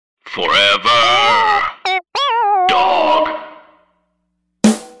Forever. Dog.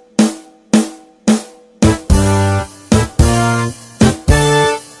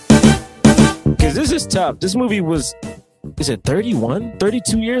 Because this is tough. This movie was, is it 31,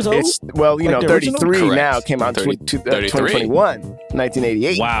 32 years old? It's, well, you Like know, the original? 33 Correct. now, came out in 2021,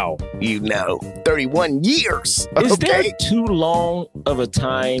 1988. Wow. You know, 31 years. Is there Okay. too long of a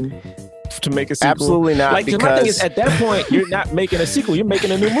time to make a sequel? Absolutely not, Like, 'cause my thing is, at that point, you're not making a sequel. You're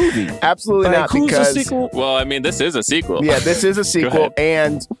making a new movie. Absolutely Like, not, who's because the sequel? Well, I mean, this is a sequel. yeah, this is a Go sequel, ahead.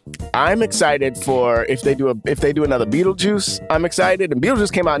 and I'm excited for if they do another Beetlejuice. I'm excited, and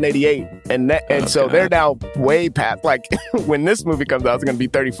Beetlejuice came out in '88, and so God. they're now way past. Like when this movie comes out, it's going to be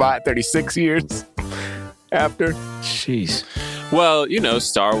 35, 36 years after. Jeez. Well, you know,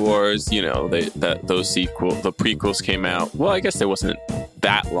 Star Wars, you know, the prequels came out. Well, I guess it wasn't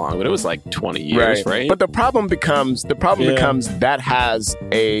that long, but it was like 20 years, right? But the problem becomes Yeah. that has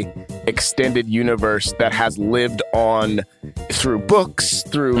a extended universe that has lived on through books,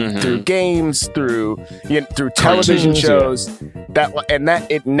 through games, through television Cartoons, shows, that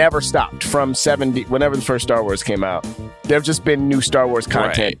it never stopped from 70 whenever the first Star Wars came out. There've just been new Star Wars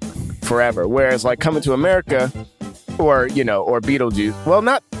content forever. Whereas like Coming to America or Beetlejuice. Well,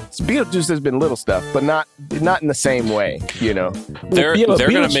 not Beetlejuice, there's been little stuff, but not in the same way, you know. They're Yeah, but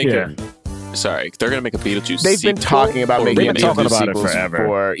going to Beetlejuice- make yeah. they're going to make a Beetlejuice They've been sequel, talking about or making They've been talking Beetlejuice about it sequels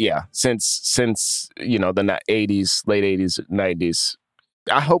forever. since you know the 80s, late 80s, 90s.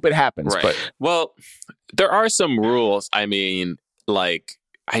 I hope it happens, Right. but Well, there are some rules. I mean, like,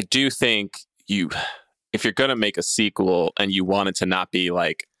 I do think if you're going to make a sequel and you want it to not be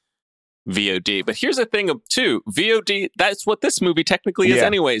like VOD, but here's the thing too, VOD, that's what this movie technically is Yeah.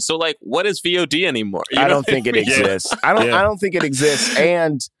 anyway. So like, what is VOD anymore? You I know don't what think it mean? exists. I don't. Yeah. I don't think it exists,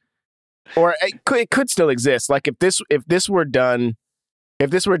 or it could still exist. Like if this were done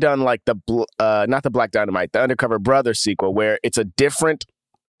like not the Black Dynamite, the Undercover Brother sequel, where it's a different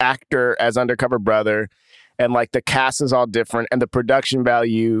actor as Undercover Brother, and like the cast is all different, and the production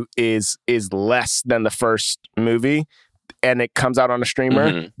value is less than the first movie, and it comes out on a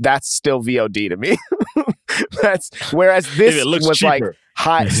streamer. Mhm. That's still VOD to me. Whereas this If it looks was like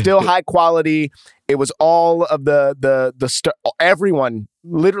cheaper. still high quality. It was all of everyone,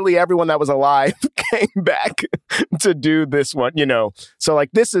 literally everyone that was alive came back to do this one, you know. So like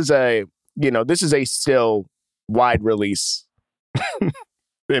this is a still wide release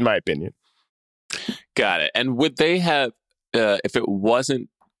in my opinion. Got it. And would they have, if it wasn't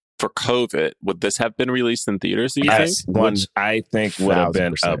for COVID, would this have been released in theaters, do you think? Yes, which I think would have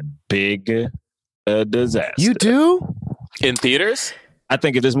been a 1000%. big disaster. You do? In theaters? I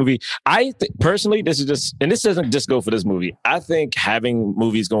think if this movie, personally, this is just, and this doesn't just go for this movie. I think having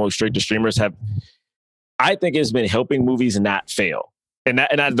movies going straight to streamers I think it's been helping movies not fail. And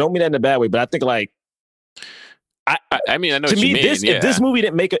I don't mean that in a bad way, but I think like, I mean, I know to what me, you mean. if this movie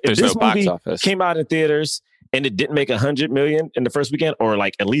didn't make There's this no box movie office. came out in theaters and it didn't make 100 million in the first weekend, or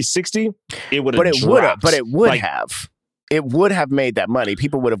like at least 60, it would have. But it would Like, have. It would have made that money.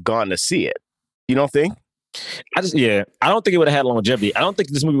 People would have gone to see it. You don't think? I don't think it would have had longevity. I don't think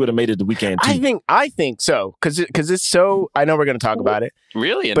this movie would have made it the weekend. I think so because it's so. I know we're going to talk about it,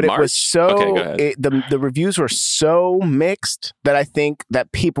 Really? In but March? it was so. Okay, go ahead. The reviews were so mixed that I think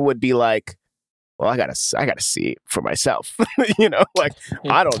that people would be like, "Well, I gotta see it for myself." You know, like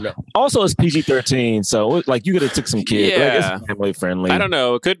I don't know. Also, it's PG-13, so like you could have took some kids. Like, Yeah. it's family friendly. I don't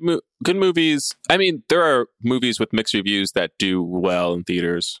know. Good movies. I mean, there are movies with mixed reviews that do well in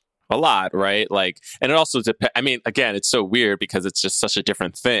theaters. A lot, right? Like, and it also depends. I mean, again, it's so weird because it's just such a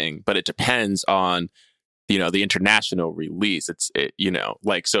different thing, but it depends on, you know, the international release.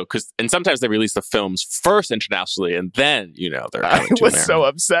 And sometimes they release the films first internationally and then, you know, they're I coming to was America. so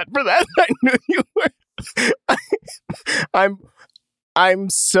upset for that. I knew you were. I'm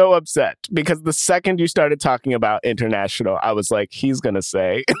so upset because the second you started talking about international, I was like, he's gonna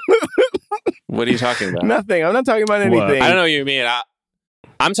say What are you talking about? nothing. I'm not talking about What? anything. I don't know what you mean.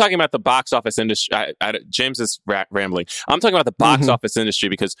 I'm talking about the box office industry. James is rambling. I'm talking about the box office industry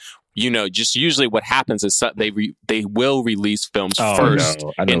because, you know, just usually what happens is they will release films first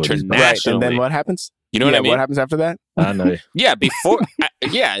I know what he's- internationally. Right, and then what happens? You know what I mean? What happens after that? I know. Yeah, before.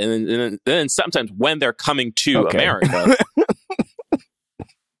 Yeah, and then sometimes when they're coming to Okay. America.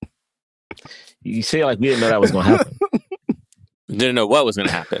 You say it like we didn't know that was going to happen. Didn't know what was going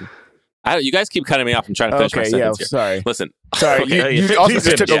to happen. You guys keep cutting me off. I'm trying to finish my Okay, yeah. sentence here. Sorry, Listen. sorry. Okay. You also Please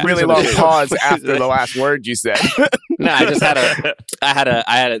just took finish. a really Yeah. long pause after the last word you said. No, I just had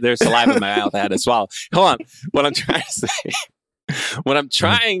a, there's saliva in my mouth. I had to swallow. Hold on. What I'm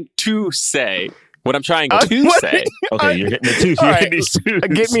trying to say What I'm trying What? to say. Okay, you're hitting the twos. All You're right. hitting these twos.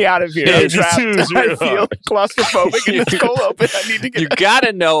 Get me out of here. Yeah, I'm these trapped. twos I real feel hard. claustrophobic in this cold open. I need to get You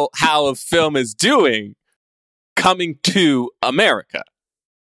gotta know how a film is doing coming to America.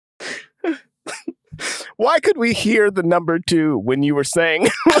 Why could we hear the number 2 when you were saying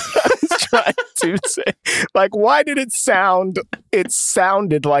what I was trying to say? Like, why did it sound? It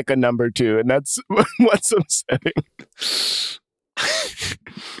sounded like a number 2, and that's what's upsetting.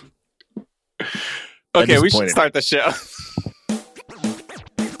 Okay, we disappointed. should start the show.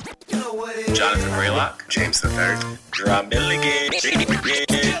 Jonathan Braylock, James III, Drum Milligan.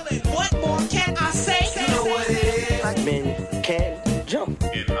 What more can I say? You know what it is. Black men can't jump.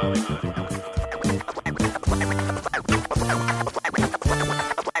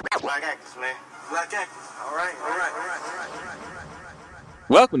 Black actors, man. Black actors. All right.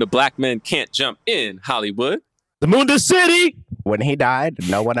 Welcome to Black Men Can't Jump in Hollywood. The Munda City. When he died,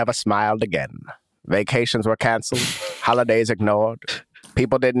 no one ever smiled again. Vacations were canceled, holidays ignored.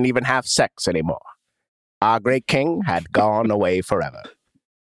 People didn't even have sex anymore. Our great king had gone away forever.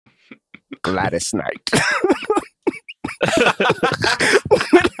 Gladys Knight.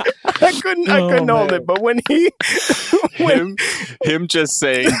 I couldn't hold it, but when Him just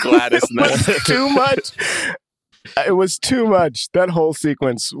saying Gladys Knight. too much. It was too much. That whole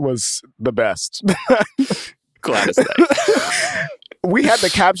sequence was the best. Gladys Knight. We had the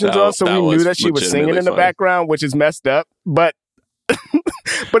captions That- on, so that we knew was that she was singing in legitimately the funny. background, which is messed up. But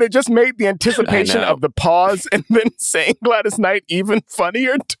but it just made the anticipation I know. of the pause and then saying Gladys Knight even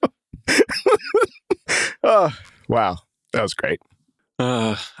funnier. Oh, wow. That was great.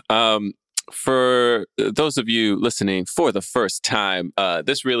 For those of you listening for the first time,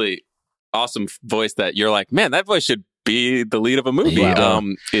 this really awesome voice that you're like, man, that voice should be the lead of a movie. Wow.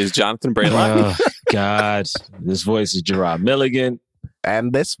 Is Jonathan Braylock. Oh, God. This voice is Gerard Milligan.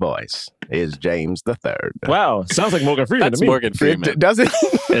 And this voice is James III. Wow. Sounds like Morgan Freeman That's to me. Morgan Freeman. Does it?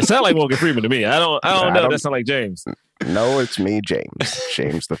 It sounds like Morgan Freeman to me. I don't know. don't- That sounds like James. No, it's me, James.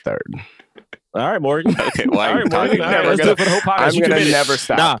 James III. All right, Morgan. Okay, why All are you right, talking Morgan. All never right, let's do gonna- it for the whole podcast. I'm You gonna committed. never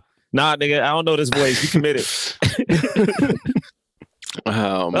stop. Nah, nigga. I don't know this voice. You committed.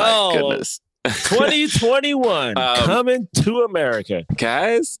 Oh my Oh. goodness. 2021 coming to America.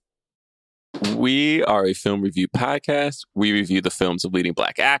 Guys, we are a film review podcast. We review the films of leading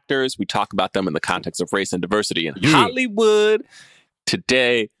Black actors. We talk about them in the context of race and diversity in Yeah. Hollywood.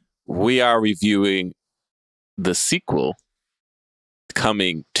 Today, we are reviewing the sequel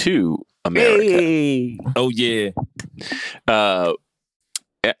coming to America. Hey. Oh yeah.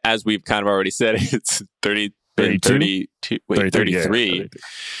 As we've kind of already said, it's 32? 32, wait, 33. Yeah.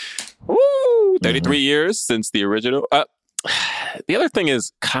 Woo! 33 years since the original. The other thing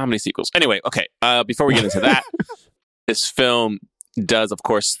is comedy sequels. Anyway, okay. Before we get into that, this film does, of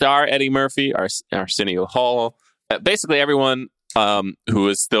course, star Eddie Murphy, Arsenio Hall. Basically, everyone who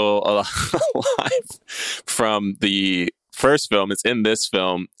is still alive from the first film is in this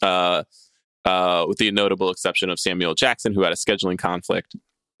film, with the notable exception of Samuel Jackson, who had a scheduling conflict.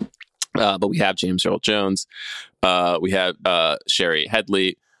 But we have James Earl Jones. We have Sherry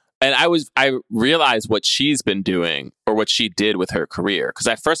Headley. And I realized what she's been doing, or what she did with her career. Because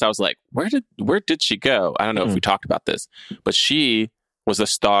at first I was like, where did she go? I don't know if we talked about this, but she was a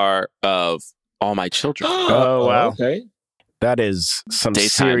star of All My Children, Oh, wow. Okay. That is some daytime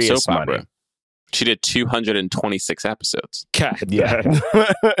serious soap money. opera. She did 226 episodes. God. Yeah.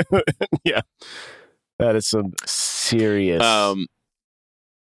 Yeah. That is some serious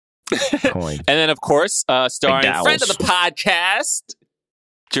point. And then, of course, starring McDowell's. friend of the podcast,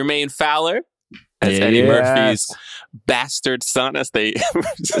 Jermaine Fowler, as Yeah. Eddie Yes. Murphy's bastard son, as they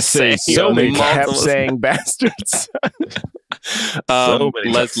say. so They many kept multiple- saying bastards. So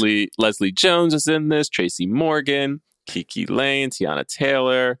many Leslie Jones is in this. Tracy Morgan, Kiki Lane, Tiana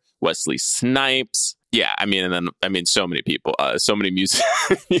Taylor, Wesley Snipes. Yeah, so many people, so many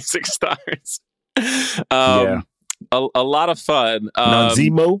music stars. Yeah. A lot of fun.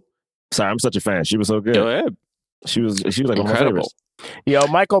 Zemo. Sorry, I'm such a fan. She was so good. Go ahead. She was like one of my Incredible. favorites. Yo,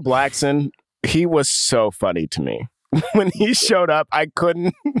 Michael Blackson, he was so funny to me. When he showed up, I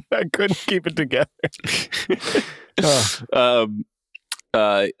couldn't keep it together.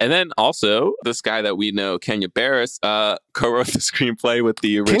 And then also this guy that we know, Kenya Barris, co-wrote the screenplay with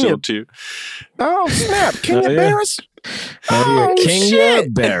the original two. Oh, snap. Kenya yeah. Barris? Oh, Kenya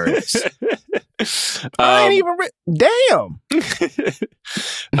shit. Barris. I ain't even... Damn.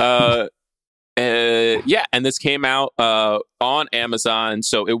 Yeah, and this came out on Amazon.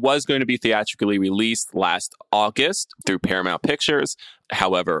 So it was going to be theatrically released last August through Paramount Pictures.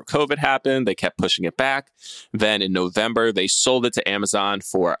 However, COVID happened. They kept pushing it back. Then in November, they sold it to Amazon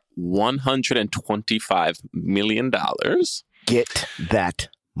for $125 million. Get that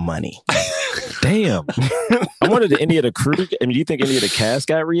money. Damn. I wonder, did any of the crew, I mean, do you think any of the cast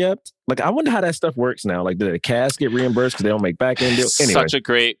got re-upped? Like, I wonder how that stuff works now. Like, did the cast get reimbursed because they don't make back end deals? Anyway. Such a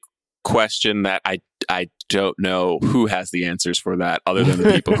great question that I don't know who has the answers for that other than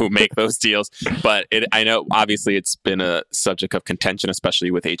the people who make those deals. But I know obviously it's been a subject of contention, especially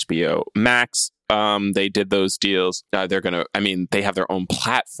with HBO Max. They did those deals. They have their own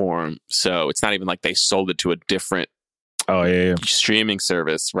platform. So it's not even like they sold it to a different streaming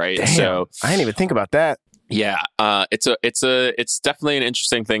service, right? Damn, so I didn't even think about that. Yeah, it's definitely an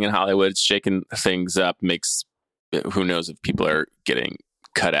interesting thing in Hollywood. It's shaking things up. Who knows if people are getting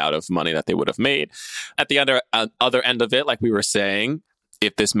cut out of money that they would have made. At the other end of it, like we were saying,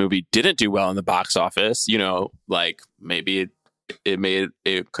 if this movie didn't do well in the box office, like maybe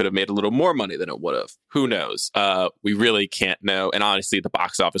it could have made a little more money than it would have. Who knows? We really can't know. And honestly, the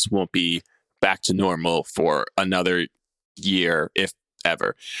box office won't be back to normal for another year, if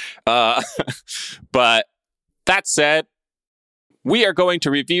ever. But that said, we are going to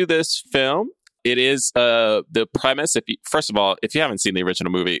review this film. It is the premise. First of all, if you haven't seen the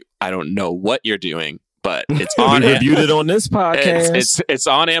original movie, I don't know what you're doing, but it's on. We reviewed it on this podcast. It's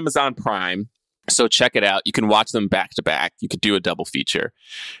on Amazon Prime, so check it out. You can watch them back to back. You could do a double feature.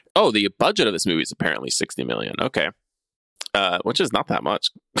 Oh, the budget of this movie is apparently $60 million. Okay, which is not that much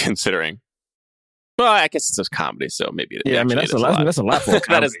considering. Well, I guess it's a comedy, so maybe. Yeah, I mean that's a lot for a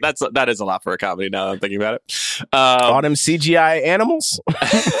comedy. that is a lot for a comedy. Now that I'm thinking about it. All them CGI animals.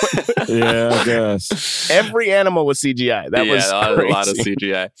 Yeah, I guess every animal was CGI. That was a lot of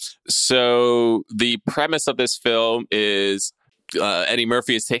CGI. So the premise of this film is Eddie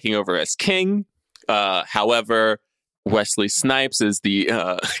Murphy is taking over as king. However, Wesley Snipes is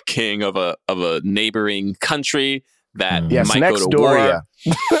the king of a neighboring country that might go to war.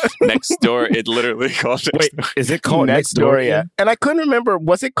 Next door, it literally called. Wait, is it called Next Doria? And I couldn't remember.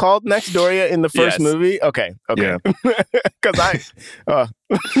 Was it called Next Doria in the first movie? Okay, yeah. Because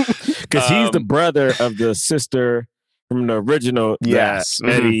he's the brother of the sister from the original. Yes,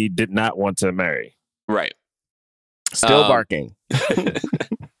 that Eddie did not want to marry. Right. Still barking.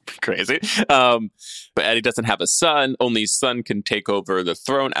 Crazy. But Eddie doesn't have a son. Only his son can take over the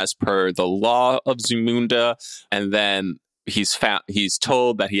throne as per the law of Zamunda. And then he's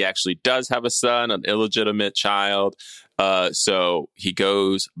told that he actually does have a son, an illegitimate child. So he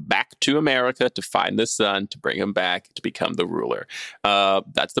goes back to America to find the son, to bring him back to become the ruler.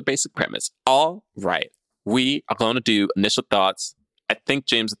 That's the basic premise. All right. We are going to do initial thoughts. I think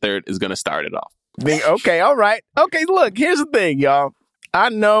James III is going to start it off. Okay. All right. Okay. Look, here's the thing, y'all. I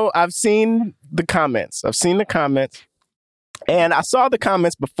know I've seen the comments. And I saw the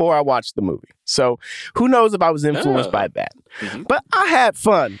comments before I watched the movie. So who knows if I was influenced by that. Mm-hmm. But I had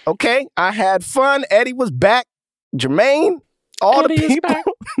fun, okay? I had fun. Eddie was back. Jermaine, all Eddie the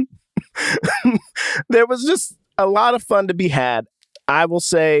people. There was just a lot of fun to be had. I will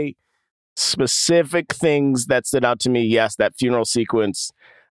say specific things that stood out to me. Yes, that funeral sequence.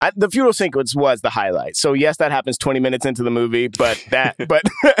 The funeral sequence was the highlight. So yes, that happens 20 minutes into the movie, but that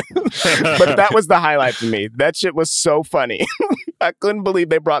was the highlight for me. That shit was so funny. I couldn't believe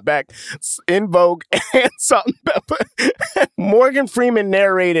they brought back In Vogue and Salt and Pepper. Morgan Freeman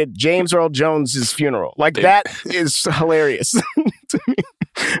narrated James Earl Jones's funeral. Like that is hilarious to me.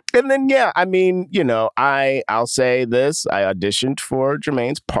 And then, yeah, I mean, I'll say this. I auditioned for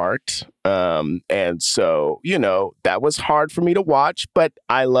Jermaine's part. And so, that was hard for me to watch, but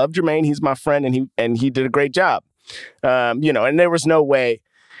I love Jermaine. He's my friend and he did a great job. And there was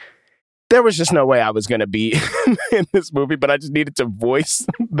just no way I was going to be in this movie, but I just needed to voice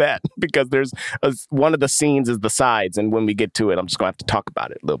that because there's one of the scenes is the sides. And when we get to it, I'm just going to have to talk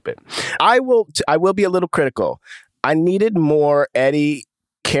about it a little bit. I will be a little critical. I needed more Eddie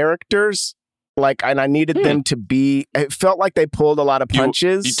characters, and I needed them to be. It felt like they pulled a lot of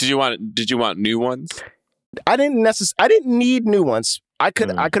punches. Did you want new ones? I didn't need new ones. I could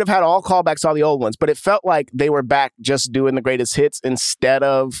have had all callbacks, all the old ones, but it felt like they were back just doing the greatest hits instead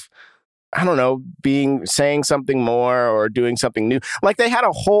of, I don't know, saying something more or doing something new. Like they had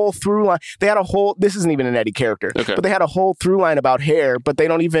a whole through line. This isn't even an Eddie character, but they had a whole through line about hair, but they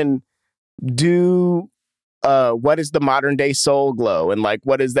don't even do. What is the modern day soul glow and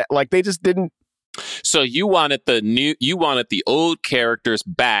what is that? Like they just didn't. So you wanted the old characters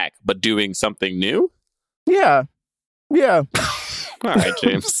back, but doing something new? Yeah. All right,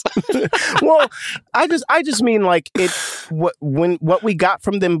 James. Well, I just mean like what we got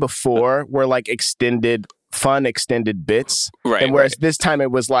from them before were like extended bits. Right. And whereas this time it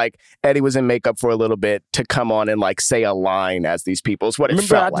was like Eddie was in makeup for a little bit to come on and like say a line as these people. It's what it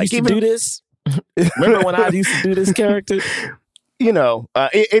Remember felt I like. used to do this? Remember when I used to do this character? You know,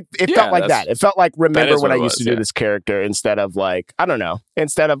 it Yeah, felt like that. It felt like remember is when what I it used to was, do yeah. this character instead of like, I don't know,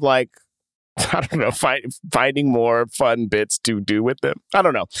 finding more fun bits to do with them. I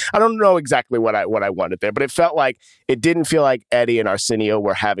don't know exactly what I wanted there, but it felt like it didn't feel like Eddie and Arsenio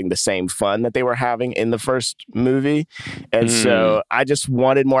were having the same fun that they were having in the first movie. And so I just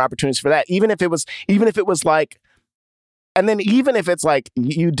wanted more opportunities for that. Even if it was like, and then even if it's like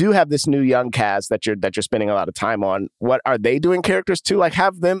you do have this new young cast that you're spending a lot of time on, what are they doing characters too? Like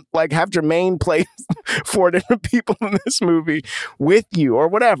have Jermaine play 4 different people in this movie with you or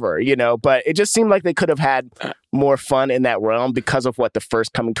whatever, you know. But it just seemed like they could have had more fun in that realm because of what the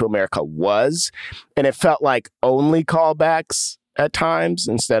first Coming to America was, and it felt like only callbacks at times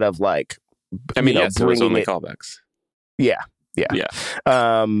instead of like. I mean, yes, it was only it, callbacks. Yeah.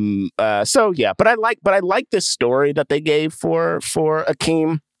 So yeah, but I like this story that they gave for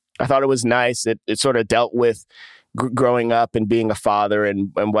Akeem. I thought it was nice. It sort of dealt with growing up and being a father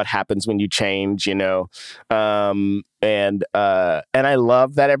and what happens when you change, you know. And I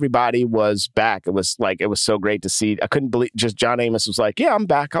love that everybody was back. It was so great to see. I couldn't believe just John Amos was like, yeah, I'm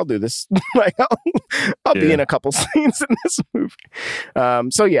back. I'll do this. Like I'll be in a couple scenes in this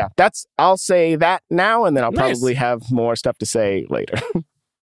movie. So yeah, I'll say that now, and then I'll probably have more stuff to say later.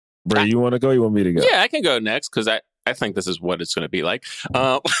 Bro, you want to go? You want me to go? Yeah, I can go next because I think this is what it's going to be like.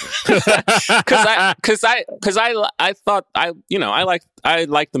 Because I thought I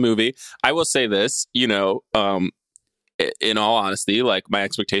like the movie. I will say this, you know, in all honesty, like my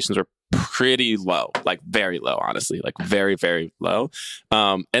expectations were pretty low, like very low, honestly, like very, very low.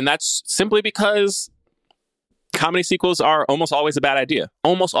 And that's simply because comedy sequels are almost always a bad idea.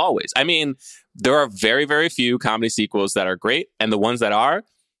 Almost always. I mean, there are very, very few comedy sequels that are great. And the ones that are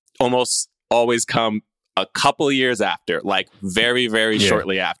almost always come a couple of years after, like very, very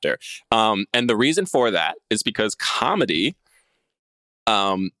shortly after. And the reason for that is because comedy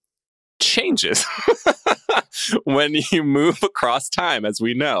changes when you move across time, as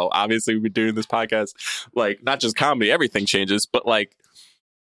we know. Obviously, we've been doing this podcast, like not just comedy, everything changes, but like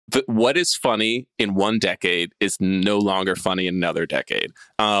what is funny in one decade is no longer funny in another decade.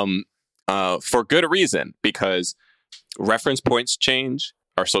 For good reason, because reference points change.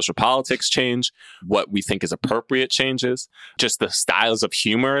 Our social politics change. What we think is appropriate changes. Just the styles of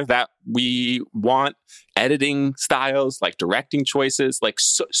humor that we want, editing styles, like directing choices, like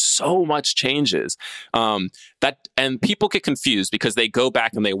so much changes. And people get confused because they go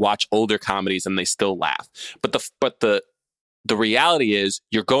back and they watch older comedies and they still laugh. But the reality is,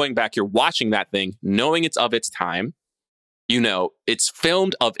 you're going back, you're watching that thing, knowing it's of its time. You know, it's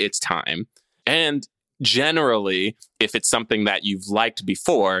filmed of its time, and generally, if it's something that you've liked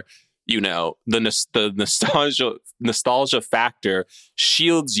before, you know, the nostalgia factor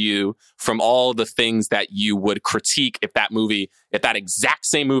shields you from all the things that you would critique if that exact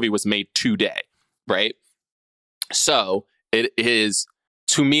same movie was made today, right? So it is,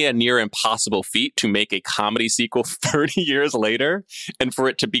 to me, a near impossible feat to make a comedy sequel 30 years later and for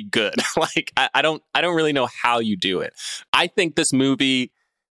it to be good. Like, I don't really know how you do it. I think this movie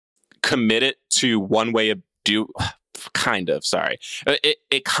committed to one way of it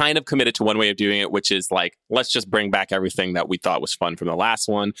kind of committed to one way of doing it, which is like, let's just bring back everything that we thought was fun from the last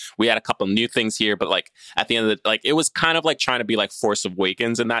one. We had a couple new things here, but like at the end of like, it was kind of like trying to be like Force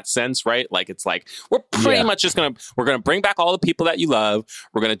Awakens in that sense, right? Like, it's like, we're pretty much just we're going to bring back all the people that you love.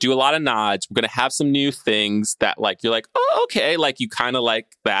 We're going to do a lot of nods. We're going to have some new things that like, you're like, oh, okay. Like, you kind of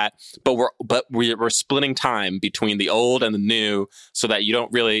like that, but we're splitting time between the old and the new so that you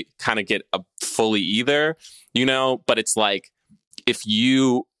don't really kind of get a fully either, you know. But it's like, if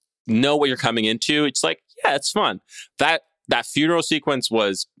you know what you're coming into, it's like, yeah, it's fun. That funeral sequence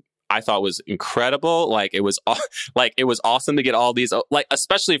I thought was incredible. Like, it was awesome to get all these, like,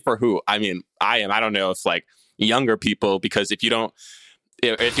 especially for who, I mean, I don't know if like younger people, because if you're not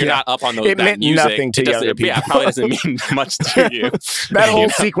up on that meant music, nothing to younger people. Yeah, it probably doesn't mean much to you. That whole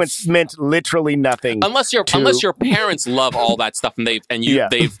sequence meant literally nothing. Unless your parents love all that stuff and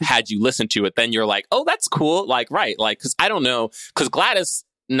they've had you listen to it, then you're like, oh, that's cool. Like, right. Like, because I don't know, because Gladys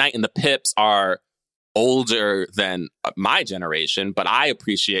Knight and the Pips are older than my generation, but I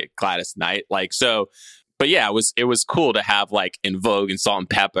appreciate Gladys Knight. Like, so, but yeah, it was cool to have like In Vogue and Salt and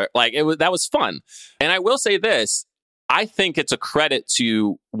Pepper. Like, that was fun. And I will say this, I think it's a credit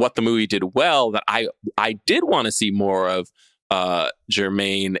to what the movie did well that I did want to see more of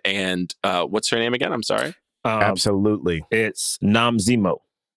Jermaine and what's her name again? I'm sorry. Absolutely. It's Namzimo.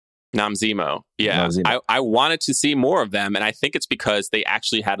 Namzimo. Yeah. Namzimo. I wanted to see more of them. And I think it's because they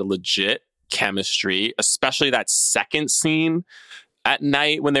actually had a legit chemistry, especially that second scene at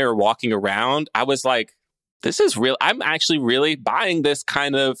night when they were walking around. I was like, this is real. I'm actually really buying this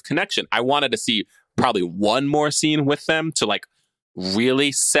kind of connection. I wanted to see probably one more scene with them to like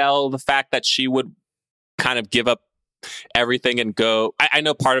really sell the fact that she would kind of give up everything and go. I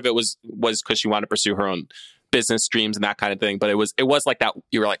know part of it was because she wanted to pursue her own business dreams and that kind of thing, but it was like that.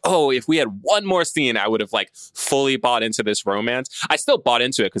 You were like, oh, if we had one more scene, I would have like fully bought into this romance. I still bought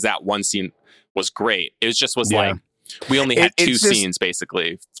into it because that one scene was great. It was like we only had two scenes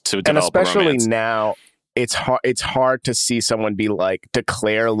basically to develop, and especially a romance. now, it's hard to see someone be like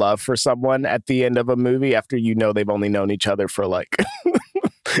declare love for someone at the end of a movie after they've only known each other for like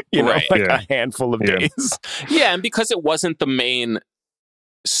a handful of days. Yeah, and because it wasn't the main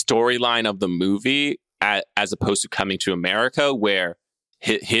storyline of the movie, as opposed to Coming to America, where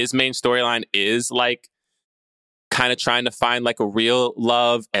his main storyline is like kind of trying to find like a real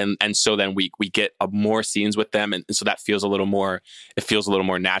love, and so then we get more scenes with them, and so that feels a little more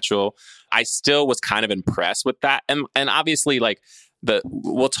natural. I still was kind of impressed with that, and obviously like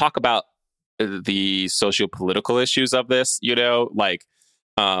we'll talk about the socio-political issues of this, like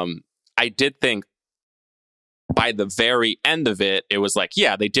I did think by the very end of it, it was like,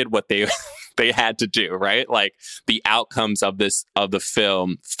 yeah, they did what they had to do, right? Like the outcomes of the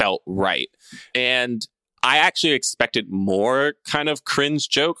film felt right. And I actually expected more kind of cringe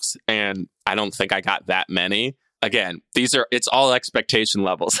jokes, and I don't think I got that many. Again, it's all expectation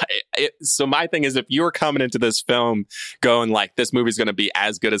levels. So my thing is, if you were coming into this film going like, this movie's going to be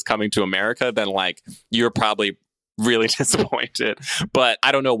as good as Coming to America, then like you're probably really disappointed. But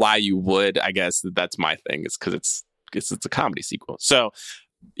I don't know why you would. I guess that's my thing. It's because it's a comedy sequel. So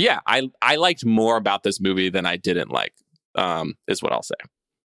yeah, I liked more about this movie than I didn't like, is what I'll say.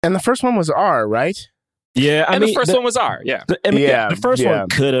 And the first one was R, right? Yeah, I mean, the first one was R. Yeah, the first one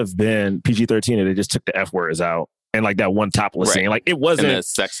could have been PG-13, and they just took the F words out and like that one topless scene. Like it wasn't and the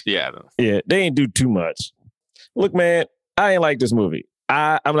sex. Yeah, they ain't do too much. Look, man, I ain't like this movie.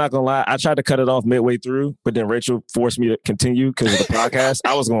 I'm not gonna lie. I tried to cut it off midway through, but then Rachel forced me to continue because of the podcast.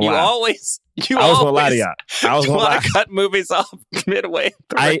 I was gonna lie. I was gonna lie to y'all. I was gonna cut movies off midway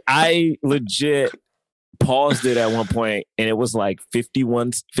through. I legit paused it at one point, and it was like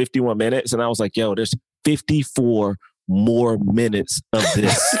 51 minutes, and I was like, "Yo, there's 54 more minutes of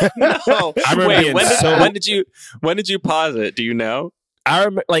this." No, I remember. When did you pause it? Do you know? I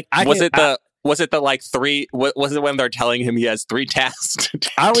remember. Like, was it the like three? Was it when they're telling him he has 3 tasks?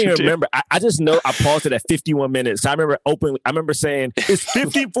 I don't even remember. I just know I paused it at 51 minutes. I remember saying, "It's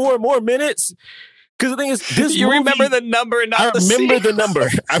 54 more minutes." Because the thing is, this you movie, remember the number, and not the scene. I remember the number.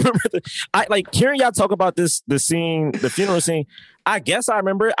 I remember like hearing y'all talk about the scene, the funeral scene. I guess I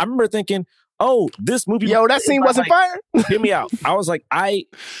remember it. I remember thinking, oh, this movie. Yo, that scene wasn't fire. Hear me out. I was like,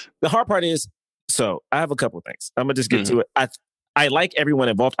 the hard part is, so I have a couple of things. I'm gonna just get to it. I like everyone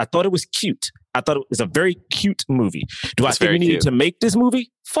involved. I thought it was cute. I thought it was a very cute movie. Do I think we needed to make this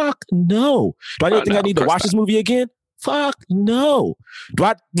movie? Fuck no. Do I think I need to watch this movie again? Fuck no. Do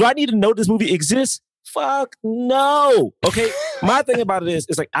I need to know this movie exists? Fuck no. Okay. My thing about it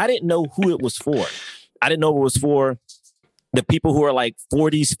is like, I didn't know who it was for. I didn't know it was for the people who are like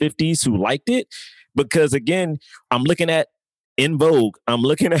 40s, 50s who liked it. Because again, I'm looking at In Vogue. I'm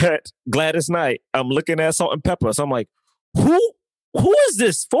looking at Gladys Knight. I'm looking at Salt and Pepper. So I'm like, who is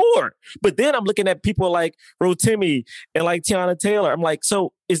this for? But then I'm looking at people like Rotimi and like Tiana Taylor. I'm like,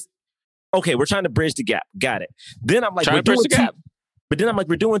 so okay, we're trying to bridge the gap. Got it. Then I'm like, we're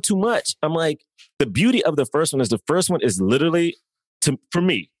doing too much. I'm like, the beauty of the first one is literally, for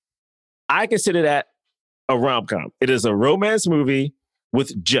me, I consider that a rom-com. It is a romance movie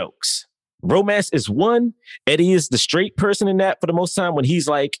with jokes. Romance is one. Eddie is the straight person in that for the most time when he's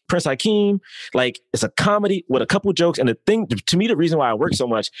like Prince Hakeem. Like, it's a comedy with a couple jokes. And the thing, to me, the reason why I work so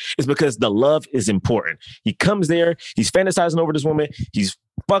much is because the love is important. He comes there, he's fantasizing over this woman, he's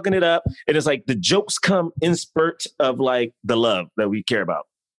fucking it up. And it's like the jokes come in spurts of like the love that we care about.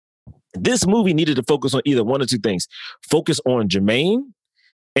 This movie needed to focus on either one or two things. Focus on Jermaine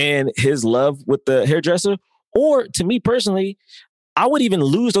and his love with the hairdresser. Or to me personally, I would even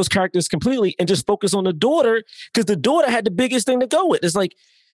lose those characters completely and just focus on the daughter, because the daughter had the biggest thing to go with. It's like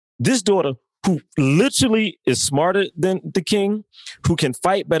this daughter who literally is smarter than the king, who can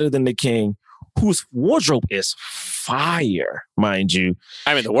fight better than the king, whose wardrobe is fire, mind you.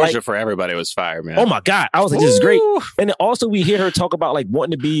 I mean, the wardrobe for everybody was fire, man. Oh my God. I was like, this is great. Woo! And then also we hear her talk about like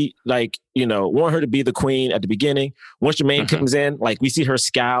wanting to be like, want her to be the queen at the beginning. Once Jermaine comes in, like we see her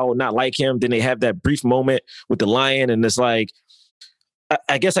scowl, not like him. Then they have that brief moment with the lion and it's like,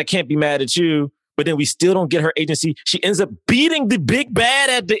 I guess I can't be mad at you. But then we still don't get her agency. She ends up beating the big bad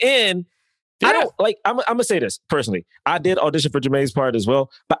at the end. Yeah. I don't like, I'm going to say this personally. I did audition for Jermaine's part as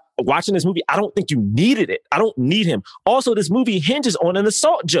well. But watching this movie, I don't think you needed it. I don't need him. Also, this movie hinges on an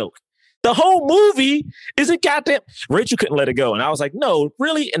assault joke. The whole movie is a goddamn... Rachel couldn't let it go. And I was like, no,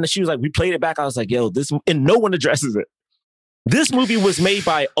 really? And she was like, we played it back. I was like, yo, this... And no one addresses it. This movie was made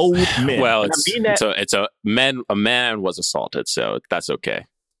by old men. Well, a man was assaulted, so that's okay.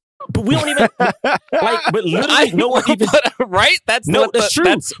 But we don't even but literally no one even right. That's true.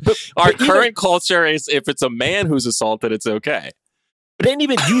 That's our current culture is if it's a man who's assaulted, it's okay. But they didn't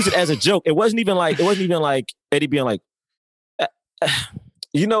even use it as a joke. It wasn't even like Eddie being like,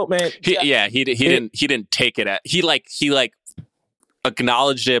 man. He didn't take it at he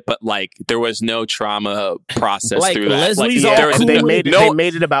acknowledged it, but like there was no trauma process like, through that. Leslie's they made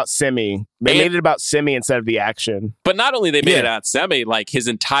it about Simi. They made it about Simi instead of the action. But not only they made it about Simi, like his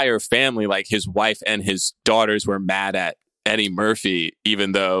entire family, like his wife and his daughters were mad at Eddie Murphy,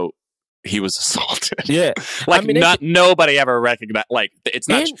 even though he was assaulted. Yeah, like nobody ever recognized. Like it's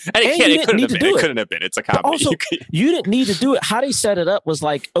not. It couldn't have been. It's a comedy. Also, you didn't need to do it. How they set it up was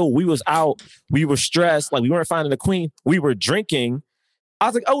like, oh, we was out, we were stressed, like we weren't finding the queen, we were drinking. I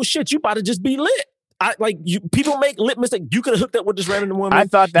was like, oh shit, you about to just be lit. People make lit mistakes. You could have hooked up with this random woman. I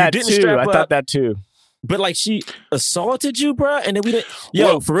thought that too. But like she assaulted you, bro, and then we didn't.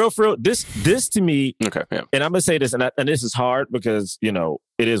 Yo, for real. This to me. Okay, yeah. And I'm gonna say this, and this is hard because it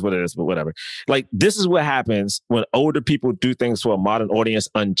is what it is. But whatever. Like this is what happens when older people do things for a modern audience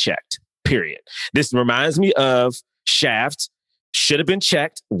unchecked. Period. This reminds me of Shaft. Should have been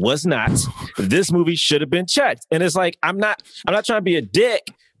checked, was not. This movie should have been checked. And it's like, I'm not trying to be a dick,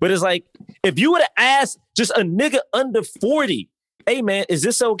 but it's like, if you would have asked just a nigga under 40, hey man, is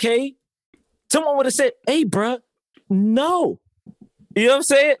this okay? Someone would have said, hey bruh, no. You know what I'm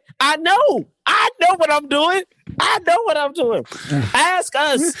saying? I know what I'm doing. Ask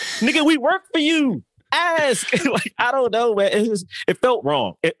us. Nigga, we work for you. Ask. Like, I don't know, man. It felt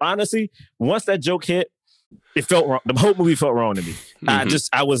wrong. Honestly, once that joke hit, it felt wrong. The whole movie felt wrong to me.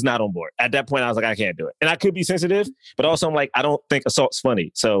 I was not on board. At that point, I was like, I can't do it. And I could be sensitive, but also I'm like, I don't think assault's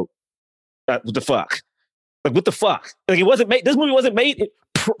funny. So what the fuck? Like, what the fuck? Like, it wasn't made. This movie wasn't made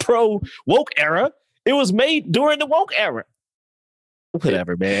pro woke era. It was made during the woke era.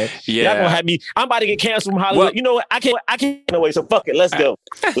 Whatever, man. Yeah. Y'all gonna have me. I'm about to get canceled from Hollywood. Well, you know what? I can't away. So fuck it. Let's go.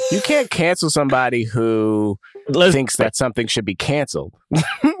 You can't cancel somebody who thinks that something should be canceled.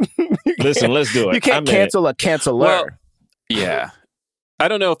 Listen, let's do it. You can't cancel a canceller. Well, yeah. I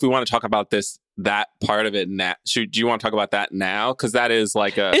don't know if we want to talk about that part of it now. Do you want to talk about that now? Because that is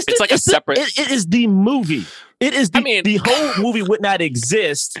like a separate. It is the movie. It is. The whole movie would not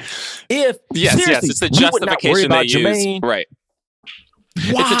exist if. Yes, it's the justification they use. Jermaine. Right.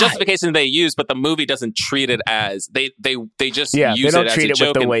 Why? It's the justification they use, but the movie doesn't treat it as they just use they don't it as treat a it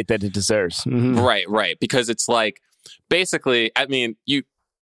joke with the weight that it deserves. Mm-hmm. Right, because it's like basically, I mean, you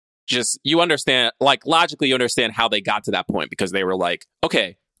understand, like logically, you understand how they got to that point because they were like,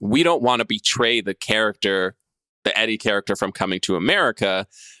 okay, we don't want to betray the character, the Eddie character from Coming to America,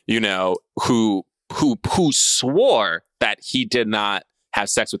 who swore that he did not have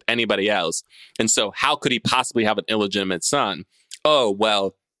sex with anybody else, and so how could he possibly have an illegitimate son? Oh,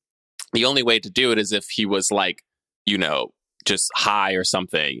 well, the only way to do it is if he was like, just high or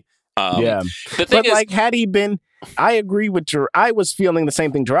something. The thing is, like, had he been, I agree with I was feeling the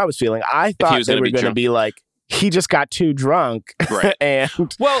same thing Gerard was feeling. I thought they were going to be like, he just got too drunk, right? And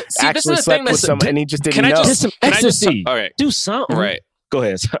actually slept with someone, and he just didn't know. Just some ecstasy. All right, do something. Right. Go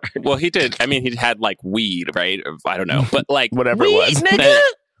ahead. Sorry. Well, he did. I mean, he had like weed, right? I don't know, but like whatever weed, it was, nigga.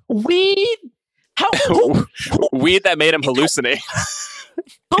 Weed. Weed that made him hallucinate.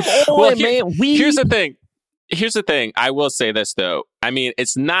 Come on, man. Weed. Here's the thing. I will say this though. I mean,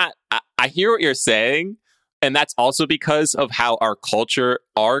 it's not. I hear what you're saying, and that's also because of how our culture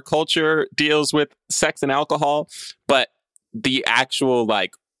deals with sex and alcohol. But the actual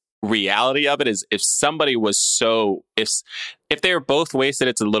like reality of it is, if somebody was if they were both wasted,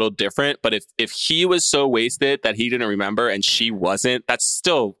 it's a little different. But if he was so wasted that he didn't remember and she wasn't, that's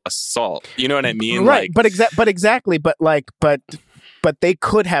still assault. You know what I mean? Right. Like, but they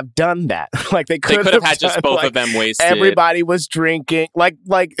could have done that. Like they could have had just both of them wasted. Everybody was drinking. Like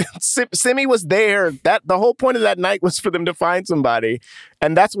Simi was there. That the whole point of that night was for them to find somebody,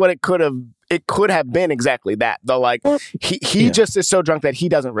 and that's what it could have. it could have been exactly that. Though, like he just is so drunk that he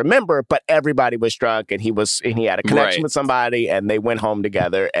doesn't remember, but everybody was drunk and he had a connection with somebody and they went home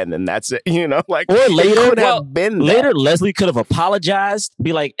together and then that's it. You know, like or later, it could have been later. Leslie could have apologized,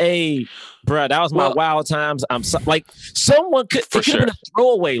 be like, "Hey, bro, that was my wild times. I'm so, like someone could. It could have been a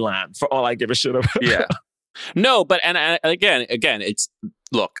throwaway line for all I give a shit about." Yeah. No, but and again, it's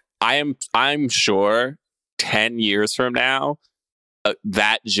look. I'm sure 10 years from now,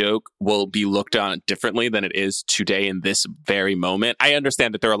 that joke will be looked on differently than it is today in this very moment. I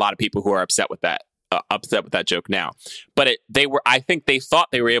understand that there are a lot of people who are upset with that joke now, but I think they thought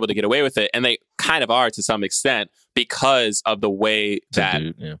they were able to get away with it, and they kind of are to some extent because of the way that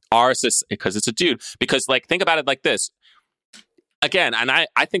because it's a dude. Because like, think about it like this. Again, and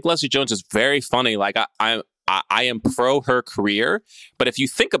I think Leslie Jones is very funny. Like I am pro her career, but if you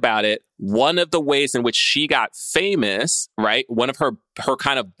think about it, one of the ways in which she got famous, right? One of her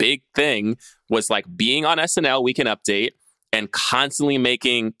kind of big thing was like being on SNL Weekend Update and constantly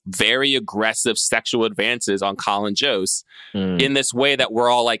making very aggressive sexual advances on Colin Jost in this way that we're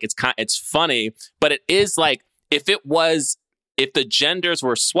all like, it's funny, but it is like, if the genders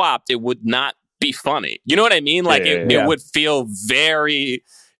were swapped, it would not be funny. You know what I mean? Like it would feel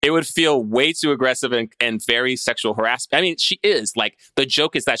it would feel way too aggressive and very sexual harassment. I mean, she is like, the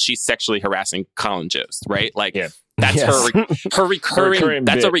joke is that she's sexually harassing Colin Jost, right? Like that's her recurring,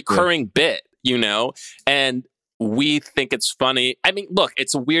 that's a recurring bit, you know? And we think it's funny. I mean, look,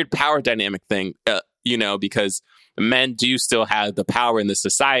 it's a weird power dynamic thing, you know, because men do still have the power in this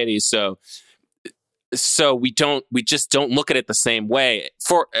society. So we just don't look at it the same way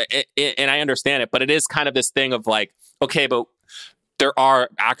and I understand it, but it is kind of this thing of like, okay, but there are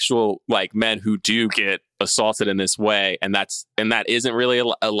actual like men who do get assaulted in this way, and that isn't really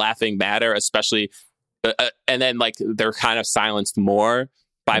a laughing matter, especially and then like they're kind of silenced more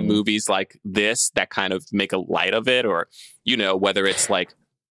by movies like this that kind of make a light of it, or you know, whether it's like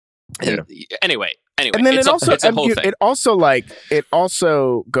anyway, and then it's a whole thing. It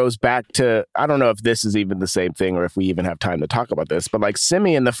also goes back to, I don't know if this is even the same thing or if we even have time to talk about this, but like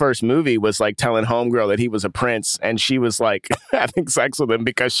Simi in the first movie was like telling homegirl that he was a prince, and she was like having sex with him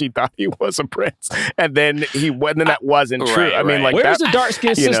because she thought he was a prince, and then that wasn't true. Right, I mean, like, where's the dark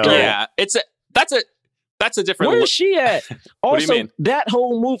skinned sister? Know? Yeah, that's a different. Where is she at? What do you Also, mean? that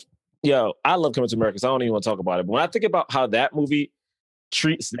whole movie. Yo, I love Coming to America, so I don't even want to talk about it. But when I think about how that movie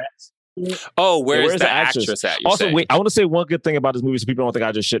treats that. Oh, where's the the actress at? Also, wait, I want to say one good thing about this movie so people don't think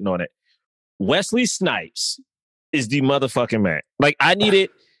I just shitting on it. Wesley Snipes is the motherfucking man. Like, I need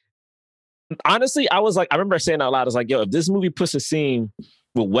it. Honestly, I remember saying out loud, I was like, yo, if this movie puts a scene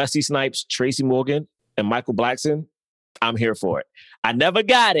with Wesley Snipes, Tracy Morgan, and Michael Blackson, I'm here for it. I never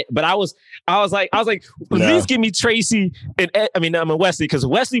got it, but I was like, at least give me Tracy and Wesley, because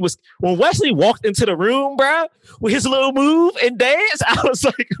when Wesley walked into the room, bro, with his little move and dance, I was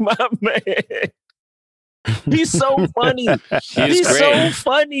like, my man, he's so funny. He's so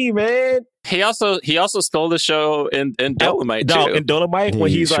funny, man. He also stole the show in Dolomite too. In Dolomite,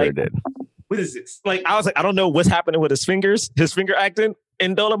 when he's sure like, did. what is this? Like, I was like, I don't know what's happening with his fingers. His finger acting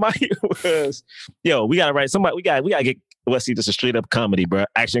in Dolomite was, yo, we gotta write somebody. We gotta get Wesley just a straight up comedy, bro.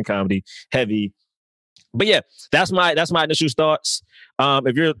 Action comedy, heavy. But yeah, that's my initial thoughts.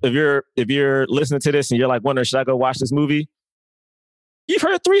 If you're listening to this and you're like wondering, should I go watch this movie? You've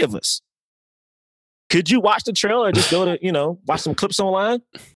heard three of us. Could you watch the trailer or just go to, watch some clips online?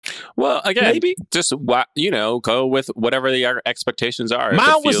 Well, again, maybe just go with whatever the expectations are.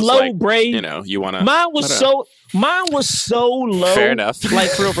 Mine was low, like, Bray. You want to. Mine was so low. Fair enough. Like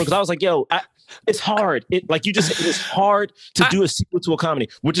for real, because I was like, yo, it's hard. It's hard to do a sequel to a comedy,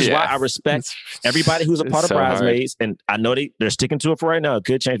 which is why I respect everybody who's a part of Bridesmaids, and I know they're sticking to it for right now. It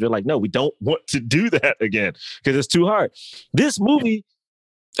could change. They're like, no, we don't want to do that again because it's too hard. This movie,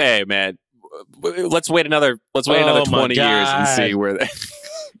 hey man. Let's wait another 20 years and see where they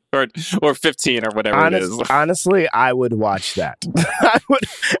or 15 or whatever it is. Honestly, I would watch that.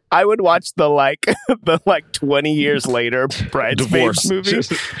 I would watch the 20 years later Bridesmaids movie.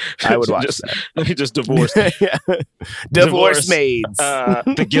 I would watch that. Let me just divorce. Divorce Maids.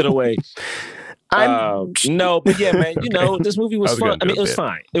 The Getaway. No, but yeah, man. This movie was fun. I mean, it was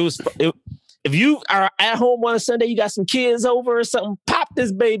fine. If you are at home on a Sunday, you got some kids over or something, pop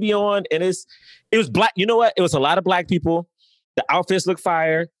this baby on, and it was black. You know what? It was a lot of black people. The outfits look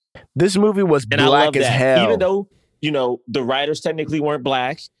fire. This movie was black as hell. Even though, the writers technically weren't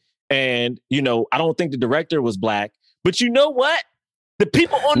black, and, I don't think the director was black. But you know what? The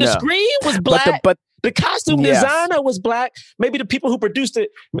people on the screen was black. But The costume Yes. designer was black. Maybe the people who produced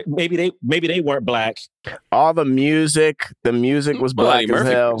it, maybe they weren't black. All the music was Well, black Eddie as Murphy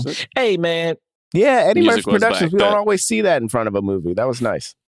hell. produced it. Hey, man. Yeah, Eddie Music Murphy was Productions. black, We don't but- always see that in front of a movie. That was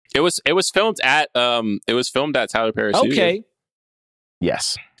nice. It was filmed at Tyler Perry Studios. Okay.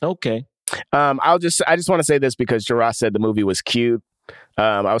 Yes. Okay. I just want to say this because Jarrah said the movie was cute.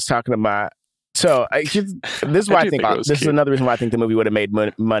 I was talking to this is why I think think it was this is cute. another reason why I think the movie would have made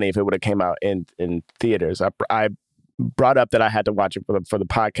money if it would have came out in theaters. I brought up that I had to watch it for the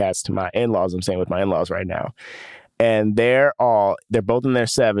podcast to my in-laws. I'm staying with my in-laws right now, and they're both in their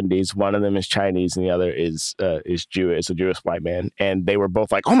 70s. One of them is Chinese, and the other is Jewish, a Jewish white man. And they were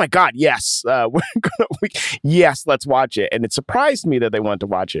both like, "Oh my God, yes, yes, let's watch it." And it surprised me that they wanted to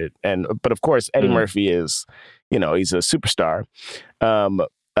watch it. But of course, Eddie Murphy is, he's a superstar.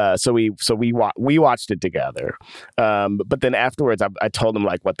 So we watched it together. But then afterwards, I told him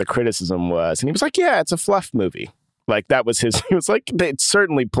like what the criticism was, and he was like, "Yeah, it's a fluff movie." Like that was his. He was like, "It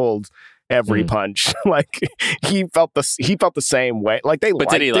certainly pulled every punch." Like he felt the same way. Like they But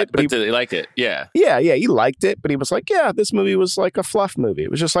liked did he it, like? but Did he like it? Yeah. yeah, he liked it, but he was like, "Yeah, this movie was like a fluff movie."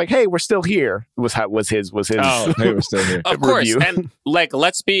 It was just like, "Hey, we're still here." Was his Oh, they were still here. Of course. review. And like,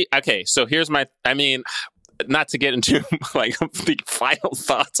 let's be okay. So here's not to get into like the final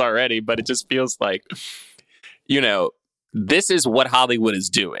thoughts already, but it just feels like, this is what Hollywood is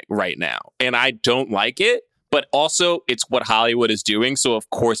doing right now. And I don't like it, but also it's what Hollywood is doing. So of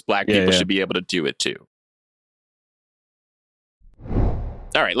course, black people should be able to do it too.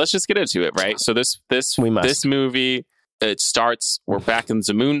 All right, let's just get into it, right? So this We must. this movie, it starts, we're back in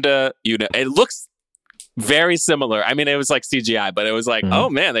Zamunda. It looks very similar. I mean, it was like CGI, but it was like, oh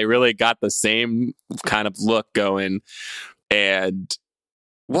man, they really got the same kind of look going. And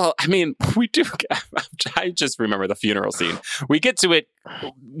well, I mean, we do. I just remember the funeral scene. We get to it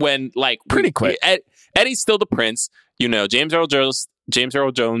when Pretty quick. Eddie's still the prince. James Earl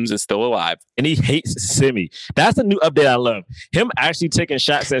Jones is still alive. And he hates Simi. That's a new update I love. Him actually taking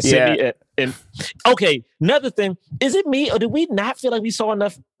shots at Simi. And okay, another thing. Is it me or did we not feel like we saw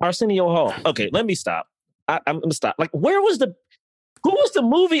enough Arsenio Hall? Okay, let me stop. I'm going to stop. Like, who was the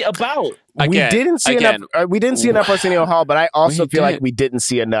movie about? we didn't see enough. We didn't see enough Arsenio Hall, but I also feel like we didn't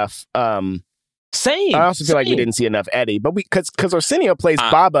see enough. Same. I also feel like we didn't see enough Eddie, but because Arsenio plays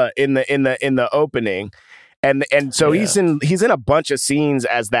Baba in the opening, and so he's in a bunch of scenes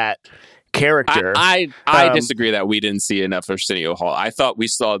as that character. I disagree that we didn't see enough Arsenio Hall. I thought we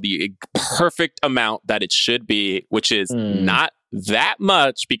saw the perfect amount that it should be, which is not that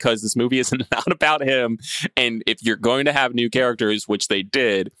much, because this movie isn't not about him. And if you're going to have new characters, which they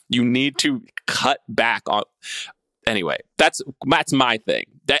did, you need to cut back on. Anyway, that's my thing.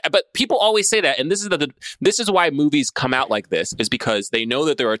 But people always say that, and this is why movies come out like this, is because they know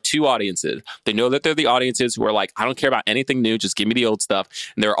that there are two audiences. They know that they're the audiences who are like, I don't care about anything new, just give me the old stuff.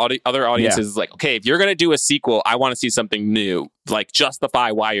 And there are other audiences like, okay, if you're going to do a sequel, I want to see something new. Like,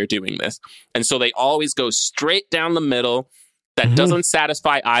 justify why you're doing this. And so they always go straight down the middle. That doesn't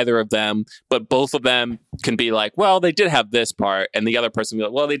satisfy either of them, but both of them can be like, well, they did have this part, and the other person be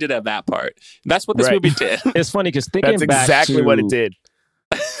like, well, they did have that part. That's what this movie did. It's funny because thinking That's back exactly to, what it did.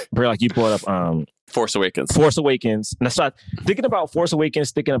 Bro, like you brought up Force Awakens. And I started thinking about Force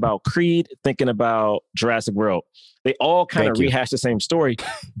Awakens, thinking about Creed, thinking about Jurassic World. They all kind of Thank you. rehash the same story.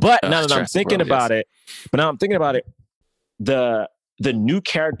 But now that I'm Jurassic thinking World, about it, the new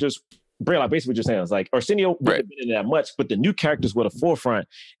characters, Bray, like basically what you're saying is like Arsenio wouldn't have been in that much, but the new characters were the forefront.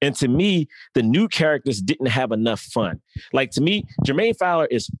 And to me, the new characters didn't have enough fun. Like to me, Jermaine Fowler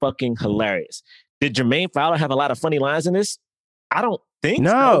is fucking hilarious. Did Jermaine Fowler have a lot of funny lines in this? I don't think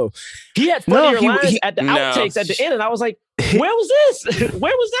No. so. He had funnier he- lines at the outtakes at the end, and I was like, where was this?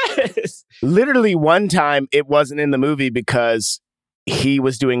 Where was this? Literally one time it wasn't in the movie because he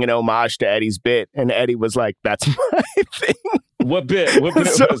was doing an homage to Eddie's bit, and Eddie was like, "That's my thing." What bit? What bit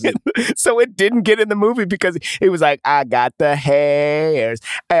so, was it? so it didn't get in the movie because it was like, "I got the hairs,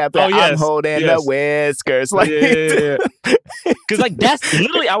 I'm holding the whiskers." Like, Because like that's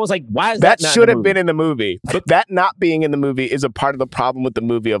literally, I was like, why is that? that should have been in the movie. But that not being in the movie is a part of the problem with the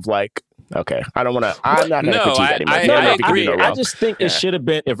movie. Of like, okay, I'm not going to critique Eddie Murphy. I think he agree. did it well. I just think it should have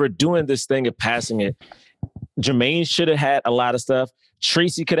been, if we're doing this thing of passing it, Jermaine should have had a lot of stuff.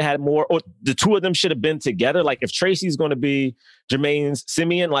 Tracy could have had more, or the two of them should have been together. Like if Tracy's going to be Jermaine's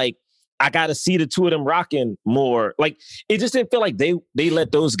Simeon, like I got to see the two of them rocking more. Like it just didn't feel like they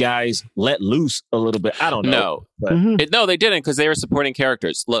let those guys let loose a little bit. I don't know. No, they didn't, because they were supporting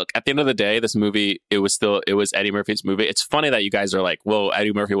characters. Look, at the end of the day, this movie, it was Eddie Murphy's movie. It's funny that you guys are like, well,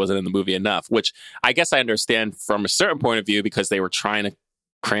 Eddie Murphy wasn't in the movie enough, which I guess I understand from a certain point of view, because they were trying to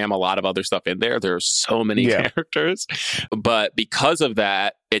cram a lot of other stuff in there. There are so many characters. But because of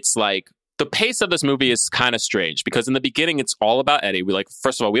that, it's like the pace of this movie is kind of strange because in the beginning, it's all about Eddie.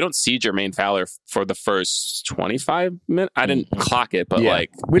 First of all, we don't see Jermaine Fowler for the first 25 minutes. I didn't clock it, but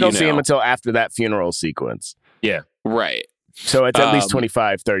we don't see him until after that funeral sequence. Yeah. Right. So it's at least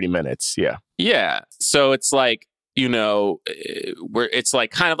 25, 30 minutes. Yeah. Yeah. So it's like, it's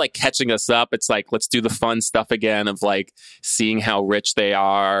like kind of like catching us up. It's like, let's do the fun stuff again of like seeing how rich they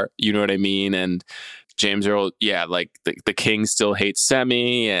are. You know what I mean? And James Earl, like the king still hates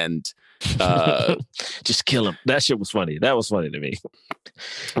Semi and just kill him. That shit was funny. That was funny to me.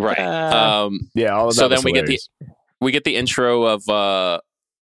 Right. All of that. So then we get the intro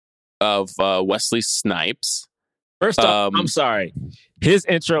of Wesley Snipes. First off, I'm sorry. His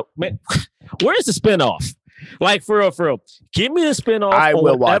intro, man, where's the spinoff? Like, for real. Give me the spinoff. I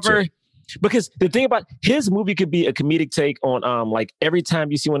will watch it. Because the thing about his movie could be a comedic take on, like, every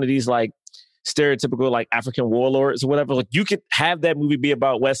time you see one of these, like, stereotypical, like, African warlords or whatever, like, you could have that movie be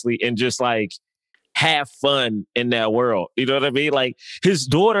about Wesley and just, like, have fun in that world. You know what I mean? Like, his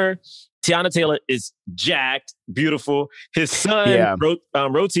daughter, Tiana Taylor, is jacked, beautiful. His son,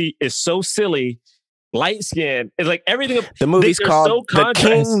 Roti, is so silly. Light skin. It's like everything. The movie's called The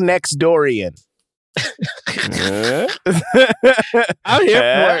King Next Dorian. I'm here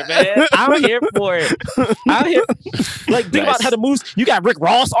for it, man. I'm here for it. Like, think about how the moves. You got Rick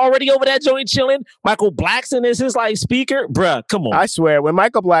Ross already over that joint chilling. Michael Blackson is his like speaker. Bruh, come on. I swear, when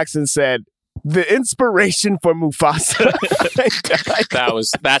Michael Blackson said the inspiration for Mufasa,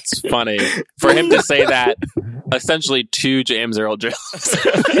 that's funny for him to say that essentially to James Earl Jones.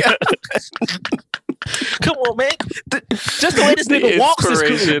 Come on, man. Just the way this nigga walks is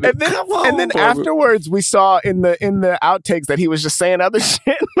cool. And then afterwards, we saw in the outtakes that he was just saying other shit.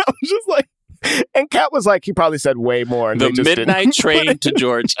 And I was just like, and Kat was like, he probably said way more. And the midnight train to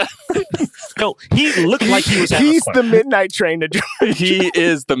Georgia. No, he looked like he was. He's the midnight train to Georgia. He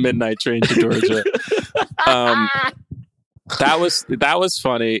is the midnight train to Georgia. That was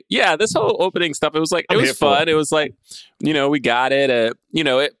funny. Yeah, this whole opening stuff, it was like, it was fun. It was like, we got it.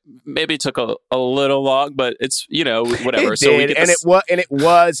 It maybe took a little long, but it's, whatever. It did, it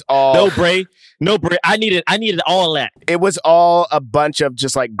was all no Bray. I needed all that. It was all a bunch of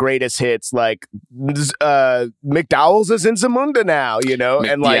just like greatest hits, like McDowell's is in Zamunda now,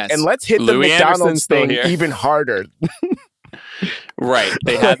 and and let's hit Louis the McDonald's thing even harder. Right,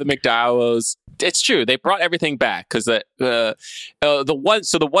 they had the McDowell's. It's true. They brought everything back because the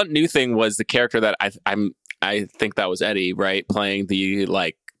one new thing was the character that I think that was Eddie, right, playing the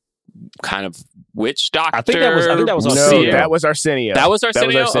like kind of witch doctor. I think that was Arsenio. No, that was Arsenio. That was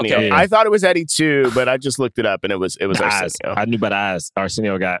Arsenio. Okay. I thought it was Eddie too, but I just looked it up and it was Arsenio. I knew by the eyes.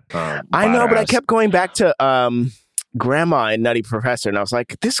 Arsenio got. I know, but I kept going back to Grandma and Nutty Professor, and I was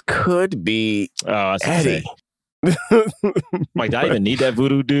like, this could be Eddie. Like, did I even need that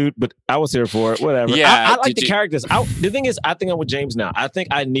voodoo dude? But I was here for it. Whatever. Yeah, I like the characters. The thing is, I think I'm with James now. I think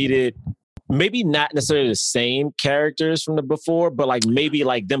I needed maybe not necessarily the same characters from the before, but like maybe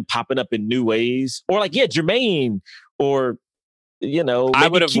like them popping up in new ways, or like Jermaine, or I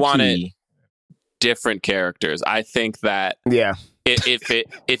would have Kiki. wanted different characters. I think that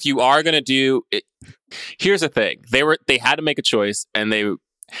if you are gonna do it, here's the thing: they had to make a choice, and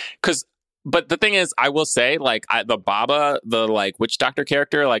But the thing is, I will say, like, the Baba, the, like, witch doctor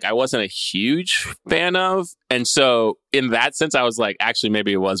character, like, I wasn't a huge fan of. And so, in that sense, I was like, actually,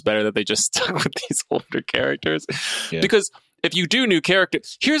 maybe it was better that they just stuck with these older characters. Yeah. Because if you do new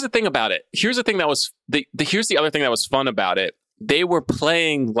characters, here's the thing about it. Here's the thing that was, here's the other thing that was fun about it. They were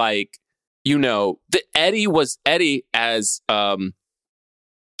playing, like, the Eddie as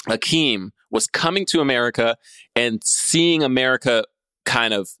Akeem was coming to America and seeing America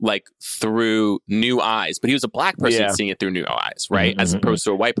kind of like through new eyes, but he was a black person seeing it through new eyes, right? As opposed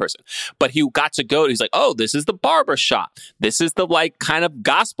to a white person. But he got to go, he's like, oh, this is the barber shop. This is the like kind of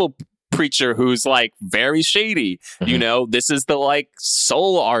gospel preacher who's like very shady. This is the like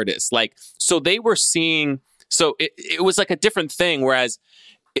soul artist. Like, so they were seeing, so it was like a different thing. Whereas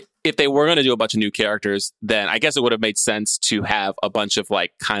if they were going to do a bunch of new characters, then I guess it would have made sense to have a bunch of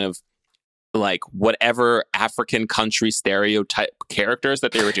like kind of like whatever African country stereotype characters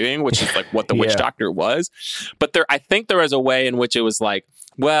that they were doing, which is like what the witch doctor was. But I think there was a way in which it was like,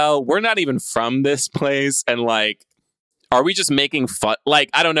 well, we're not even from this place. And like, are we just making fun? Like,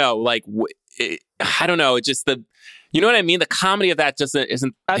 I don't know. Like, I don't know. It's just you know what I mean? The comedy of that just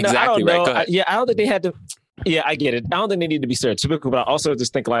isn't exactly right. Go ahead. I don't think they had to. Yeah, I get it. I don't think they need to be stereotypical, but I also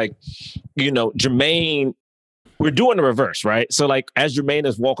just think like, Jermaine, we're doing the reverse, right? So like as Jermaine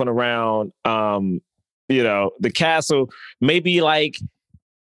is walking around, the castle, maybe like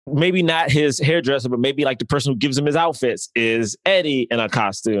maybe not his hairdresser, but maybe like the person who gives him his outfits is Eddie in a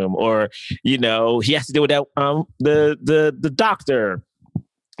costume, or he has to deal with that the doctor.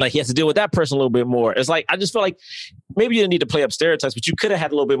 Like he has to deal with that person a little bit more. It's like I just feel like maybe you didn't need to play up stereotypes, but you could have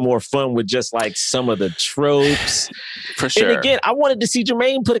had a little bit more fun with just like some of the tropes. For sure. And again, I wanted to see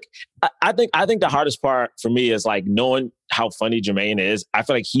Jermaine put. I think the hardest part for me is like knowing how funny Jermaine is. I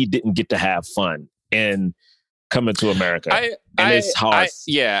feel like he didn't get to have fun in Coming to America, it's hard.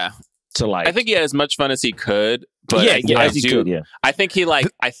 To like. I think he had as much fun as he could, but as he could. Yeah, I think it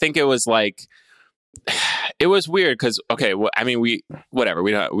was like. It was weird because we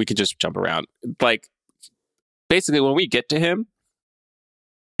could just jump around. Like basically, when we get to him,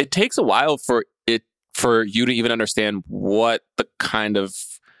 it takes a while for you to even understand what the kind of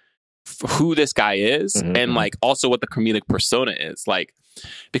who this guy is, and like also what the comedic persona is. Like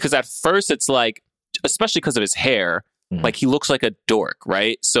because at first it's like, especially because of his hair, like he looks like a dork,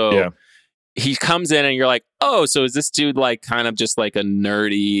 right? So he comes in and you're like, oh, so is this dude like kind of just like a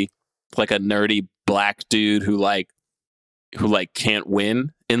nerdy black dude who can't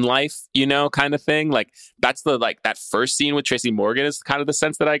win in life, kind of thing. Like that's that first scene with Tracy Morgan is kind of the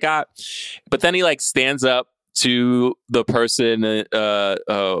sense that I got. But then he like stands up to the person,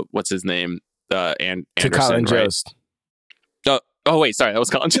 what's his name? Anderson, to Colin right? Jost. Oh wait, sorry, that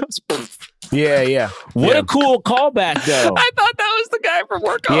was Colin Jost. Yeah. What a cool callback, though. I thought that was the guy from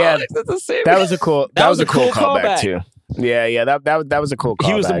Workaholics. Yeah, That's the same. that was a cool. That was a cool callback callback too. Yeah. That was a cool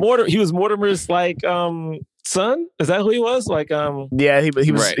callback. He was Mortimer's like son. Is that who he was? Like Yeah, he was.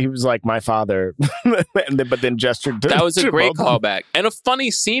 Right. He was like my father, but then gestured. That was a great both. callback and a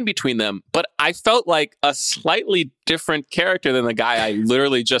funny scene between them. But I felt like a slightly different character than the guy I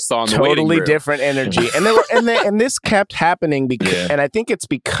literally just saw in the waiting Totally room. different energy, and this kept happening because, and I think it's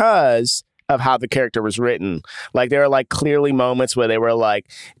because of how the character was written. Like there are like clearly moments where they were like,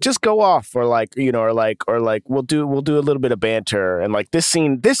 just go off, or like, or like we'll do a little bit of banter, and like this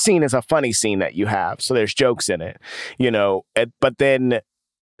scene is a funny scene that you have, so there's jokes in it, but then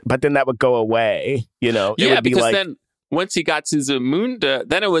that would go away, it would be because like, then once he got to Zamunda,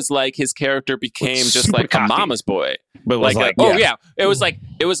 then it was like his character became just like cocky. a mama's boy. But it was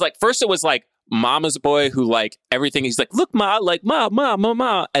it was like first it was like mama's boy who like everything, he's like, look ma, like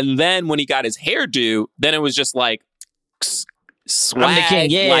ma, and then when he got his hairdo, then it was just like swag,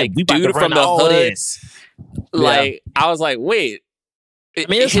 like we about dude to run from the all hood. this. Like I was like, wait, I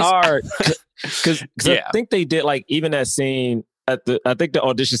mean, it's hard because I think they did like even that scene I think the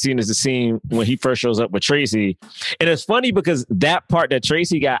audition scene is the scene when he first shows up with Tracy, and it's funny because that part that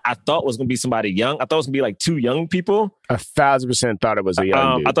Tracy got, I thought was gonna be somebody young. I thought it was gonna be like two young people. 1,000% thought it was a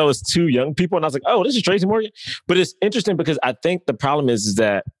young dude. I thought it was two young people, and I was like, oh, this is Tracy Morgan. But it's interesting because I think the problem is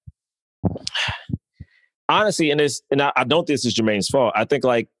that honestly, and I don't think this is Jermaine's fault. I think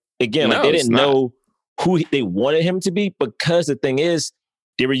like again, like they didn't know who they wanted him to be, because the thing is,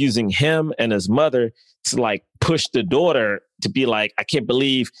 they were using him and his mother to like push the daughter to be like, I can't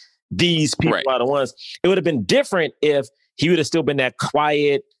believe these people are the ones. It would have been different if he would have still been that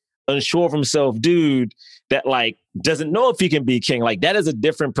quiet, unsure of himself dude that like doesn't know if he can be king. Like that is a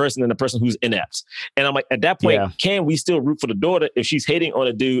different person than the person who's inept. And I'm like, at that point, can we still root for the daughter if she's hating on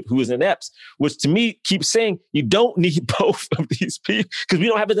a dude who is inept? Which to me keeps saying you don't need both of these people because we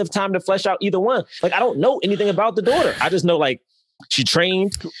don't have enough time to flesh out either one. Like I don't know anything about the daughter. I just know like she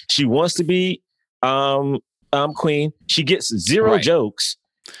trained, she wants to be queen. She gets zero jokes.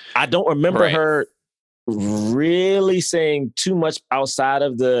 I don't remember her really saying too much outside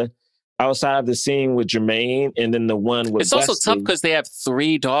of the scene with Jermaine, and then the one with. It's also tough because they have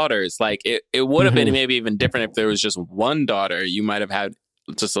 3 daughters. Like it would have been maybe even different if there was just one daughter. You might have had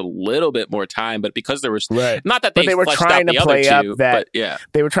just a little bit more time, but because there was not that they were trying to play up that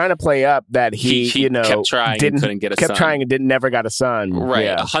they were trying to play up that he kept trying couldn't get a son. Kept trying and never got a son.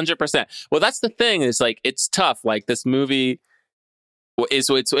 Right, 100%. Well, that's the thing is like it's tough. Like this movie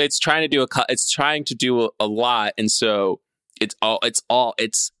it's trying to do a lot, and so it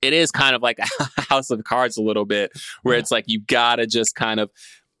is kind of like a House of Cards a little bit, where it's like you gotta just kind of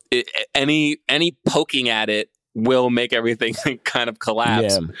any poking at it will make everything kind of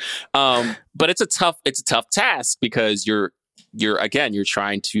collapse. But it's a tough task because you're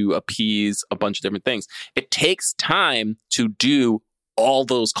trying to appease a bunch of different things. It takes time to do all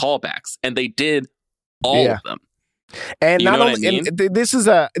those callbacks, and they did all of them. And you not know only, what I mean? and this is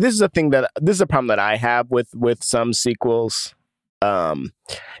a problem that I have with some sequels.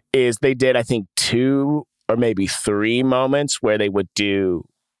 Is they did, I think, 2 or maybe 3 moments where they would do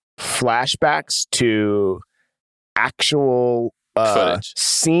flashbacks to actual footage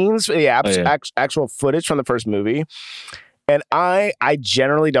scenes, actual footage from the first movie, And I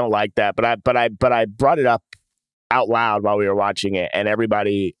generally don't like that, but I brought it up out loud while we were watching it, and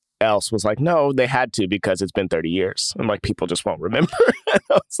everybody else was like, no, they had to because it's been 30 years. I'm like, people just won't remember. I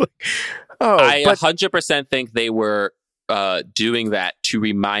was like, oh, I 100% think they were doing that to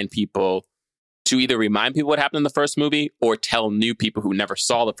remind people, to either remind people what happened in the first movie or tell new people who never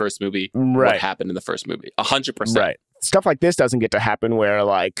saw the first movie what happened in the first movie. 100%. Right. Stuff like this doesn't get to happen where,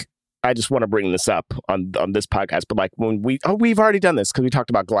 like, I just want to bring this up on this podcast, but like when we've already done this because we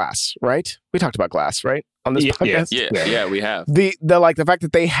talked about Glass, right? We talked about Glass, right? On this podcast. Yeah, we have. The like the fact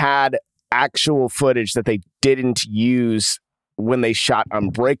that they had actual footage that they didn't use when they shot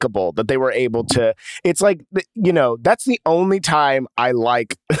Unbreakable, that they were able to, it's like, you know, that's the only time I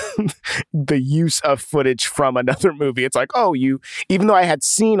like the use of footage from another movie. It's like, oh, even though I had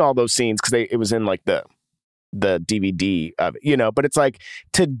seen all those scenes because it was in like the DVD of it, you know, but it's like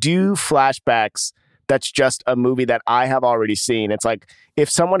to do flashbacks, that's just a movie that I have already seen. It's like, if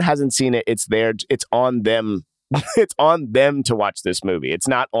someone hasn't seen it, it's on them. It's on them to watch this movie. It's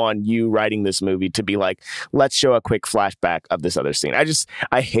not on you writing this movie to be like, let's show a quick flashback of this other scene.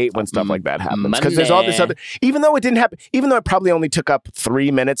 I hate when stuff like that happens because there's all this other, even though it didn't happen, even though it probably only took up 3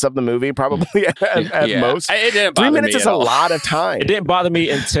 minutes of the movie, probably at most. It didn't bother 3 minutes me is at a all. lot of time. It didn't bother me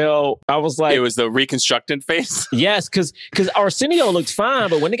until I was like, It was the reconstructed face. yes, because Arsenio looked fine,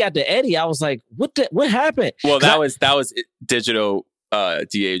 but when they got to Eddie, I was like, what happened? Well, that was digital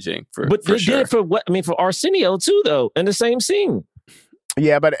de-aging for But they sure. did it for what? I mean, for Arsenio too, though, in the same scene.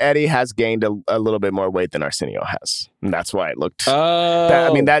 Yeah, but Eddie has gained a little bit more weight than Arsenio has. And that's why it looked.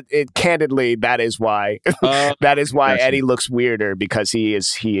 Candidly, that is why. That is why Gotcha. Eddie looks weirder, because he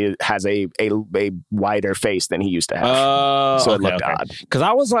has a wider face than he used to have. So it looked odd. Because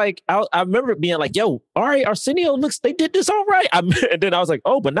I was like, I remember being like, "Yo, all right, Arsenio they did this all right." And then I was like,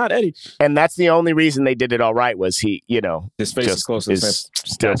 "Oh, but not Eddie." And that's the only reason they did it all right, was he, you know, His face is close to his face.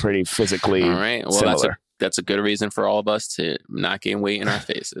 still pretty physically All right. Well, similar. that's a good reason for all of us to not gain weight in our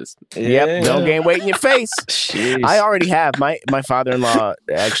faces. Yep, don't gain weight in your face. Jeez. I already have. My father-in-law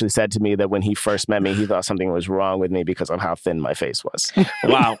actually said to me that when he first met me, he thought something was wrong with me because of how thin my face was.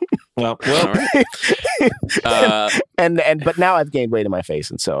 Wow. Well, All right. But now I've gained weight in my face,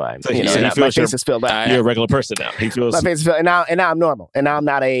 and so I'm, So you know, he now feels my face your- is filled out. you're a regular person now. He feels. My face is filled, and now I'm normal, and now I'm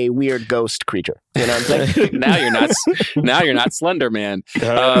not a weird ghost creature. You know what I'm saying? now you're not Slender Man.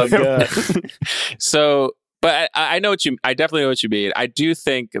 Oh, God. So, but I definitely know what you mean. I do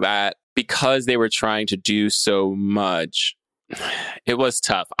think that because they were trying to do so much, it was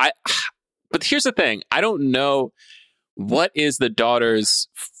tough. But here's the thing. I don't know what's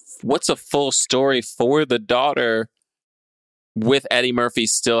a full story for the daughter with Eddie Murphy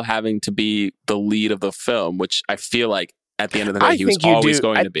still having to be the lead of the film, which I feel like at the end of the day, he was always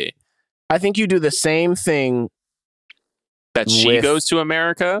going to be. I think you do the same thing. That she with- goes to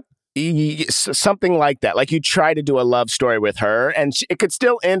America. Something like that. Like, you try to do a love story with her, and it could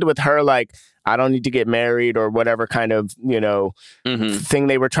still end with her like, I don't need to get married, or whatever kind of, you know, thing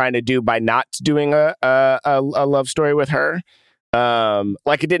they were trying to do by not doing a love story with her.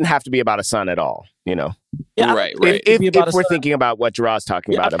 Like, it didn't have to be about a son at all, you know. Yeah, Right. If we're thinking about what Jarad's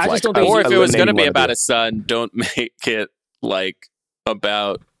talking about, I of just like, don't think- Or if it was going to be eliminating one about of a son, don't make it like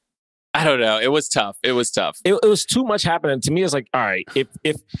about. I don't know. It was tough. It was too much happening to me. It's like, all right,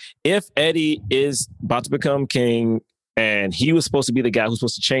 if Eddie is about to become king, and he was supposed to be the guy who's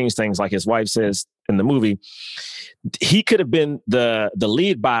supposed to change things, like his wife says in the movie, he could have been the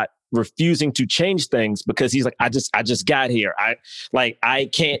lead by refusing to change things, because he's like, I just got here. I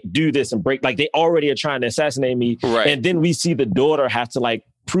can't do this and break. Like, they already are trying to assassinate me, Right. and then we see the daughter have to like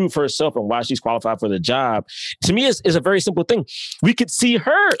prove herself and why she's qualified for the job. To me, it's a very simple thing. We could see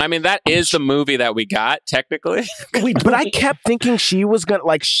her. I mean, that is the movie that we got, technically. But I kept thinking she was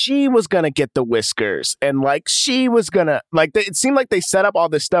gonna get the whiskers, and like she was gonna it seemed like they set up all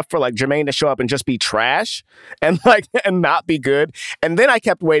this stuff for like Jermaine to show up and just be trash and not be good. And then I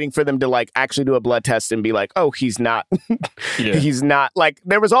kept waiting for them to like actually do a blood test and be like, oh, he's not. Yeah. He's not. Like,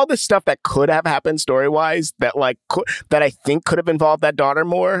 there was all this stuff that could have happened story wise that that I think could have involved that daughter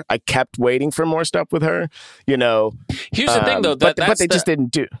more. I kept waiting for more stuff with her, you know. Here's the thing, though. But they just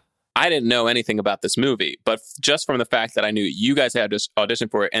didn't do. I didn't know anything about this movie, but just from the fact that I knew you guys had just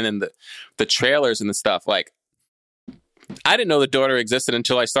auditioned for it, and then the trailers and the stuff, like, I didn't know the daughter existed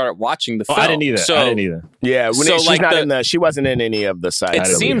until I started watching the film. I didn't either. Yeah, So, she wasn't in any of the sides.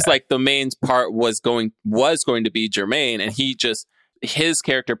 It seems like the main part was going to be Jermaine, and his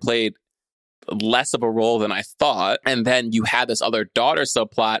character played less of a role than I thought. And then you had this other daughter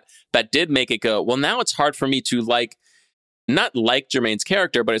subplot that did make it go, well, now it's hard for me to not like Jermaine's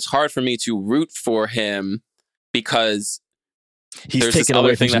character, but it's hard for me to root for him because He's there's this taken other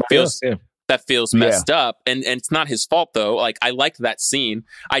away thing from that somebody else. feels messed up, and it's not his fault though. Like I liked that scene.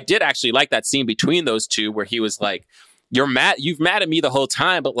 I did actually like that scene between those two where he was like, "You're mad. You've mad at me the whole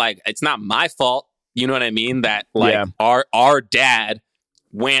time, but like it's not my fault." You know what I mean? That like our dad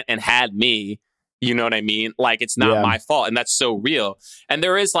went and had me. You know what I mean? Like it's not my fault, and that's so real. And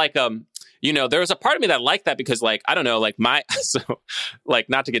there is like you know, there was a part of me that liked that because like I don't know, like so like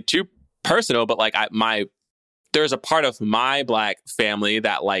not to get too personal, but like there's a part of my Black family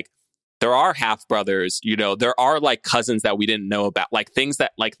that like there are half brothers, you know, there are like cousins that we didn't know about, like things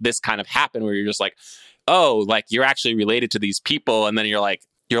that like this kind of happen where you're just like, oh, like you're actually related to these people, and then you're like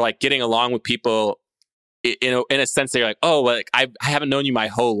getting along with people in a sense that you're like, oh, like I haven't known you my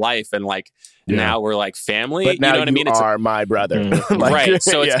whole life, and like now we're like family. But now you know what I mean? You are my brother, like, right?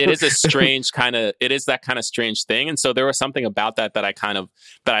 So it is a strange kind of, it is that kind of strange thing, and so there was something about that I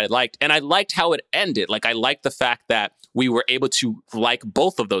liked, and I liked how it ended. Like I liked the fact that we were able to like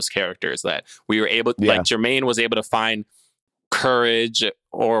both of those characters. That we were able, like Jermaine was able to find courage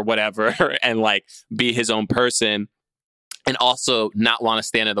or whatever, and like be his own person. And also not want to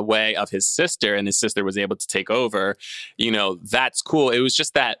stand in the way of his sister, and his sister was able to take over. You know, that's cool. It was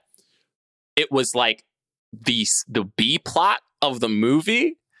just that it was like the B plot of the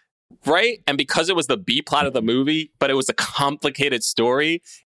movie, right? And because it was the B plot of the movie, but it was a complicated story,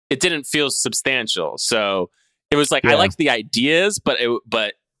 it didn't feel substantial. So it was like I liked the ideas, but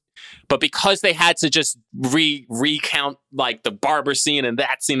because they had to just recount like the barber scene and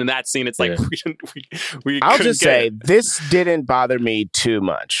that scene, it's like we I'll just say this didn't bother me too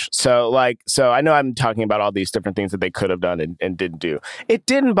much. So I know I'm talking about all these different things that they could have done and didn't do. It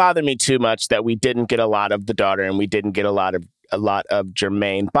didn't bother me too much that we didn't get a lot of the daughter and we didn't get a lot of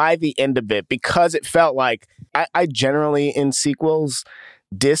Jermaine by the end of it, because it felt like I generally in sequels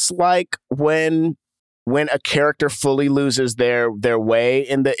dislike when a character fully loses their way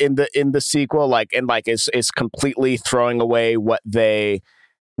in the sequel, like is completely throwing away what they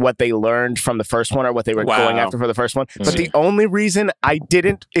learned from the first one or what they were going after for the first one. But the only reason it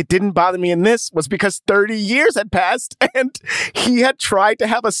didn't bother me in this was because 30 years had passed and he had tried to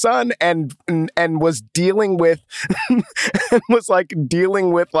have a son and was dealing with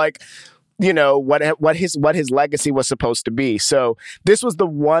you know, what his legacy was supposed to be. So this was the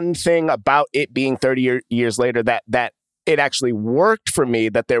one thing about it being 30 years later that it actually worked for me,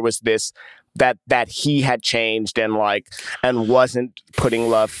 that there was this that he had changed and wasn't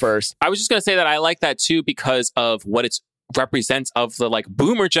putting love first. I was just gonna say that I like that too because of what it represents of the like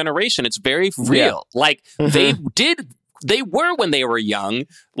boomer generation. It's very real. Like they were when they were young,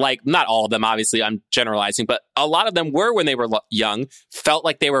 like not all of them, obviously I'm generalizing, but a lot of them were when they were young, felt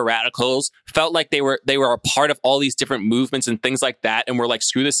like they were radicals, felt like they were a part of all these different movements and things like that. And were like,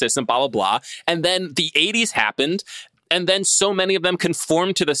 screw the system, blah, blah, blah. And then the 80s happened. And then so many of them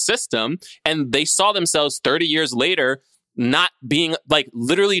conformed to the system, and they saw themselves 30 years later not being like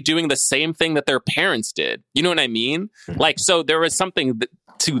literally doing the same thing that their parents did. You know what I mean? Like, so there was something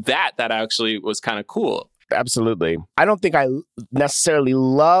to that actually was kind of cool. Absolutely. I don't think I necessarily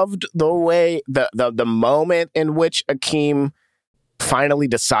loved the way the moment in which Akeem finally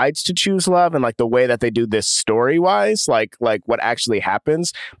decides to choose love and like the way that they do this story wise, like what actually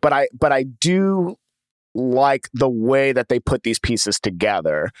happens. But I do like the way that they put these pieces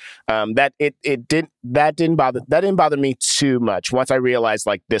together. That didn't bother me too much once I realized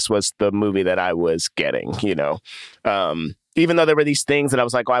like this was the movie that I was getting, you know. Even though there were these things that I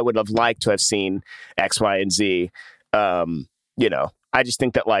was like, oh, I would have liked to have seen X, Y, and Z. You know, I just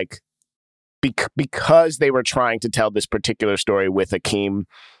think that like because they were trying to tell this particular story with Akeem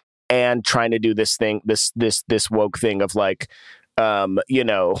and trying to do this thing, this woke thing of like, you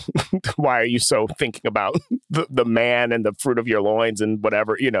know, why are you so thinking about the man and the fruit of your loins and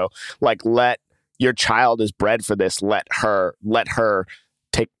whatever, you know, like let your child is bred for this. Let her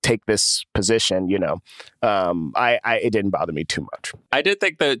take this position, you know. It didn't bother me too much. I did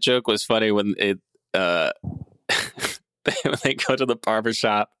think the joke was funny when when they go to the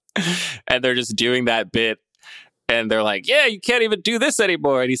barbershop and they're just doing that bit and they're like, yeah, you can't even do this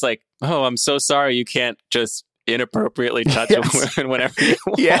anymore. And he's like, oh, I'm so sorry. You can't just inappropriately touch a woman whenever you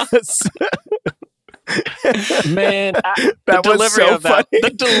want. Yes. Man, that was so funny. The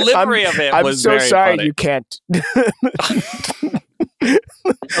delivery of it was very sorry funny. You can't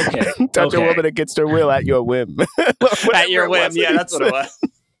okay. touch a woman against her will at your whim. At your whim, yeah, that's what it was.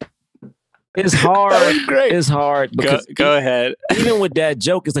 It's hard. Great. It's hard because go ahead. Even with that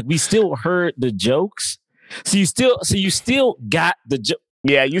joke, it's like we still heard the jokes. So you still got the joke.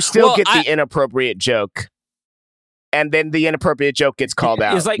 Yeah, you still get the inappropriate joke. And then the inappropriate joke gets called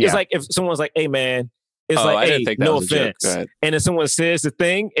out. It's like if someone's like, hey man, It's I like, didn't hey, think that no was a joke. offense. Go ahead. And then someone says the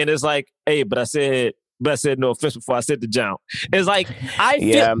thing, and it's like, hey, but I said no offense before I said the jump. It's like, I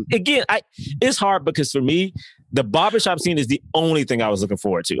feel, again, it's hard because for me, the barbershop scene is the only thing I was looking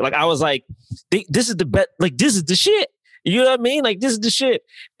forward to. Like, I was like, this is the best, like, this is the shit. You know what I mean? Like, this is the shit.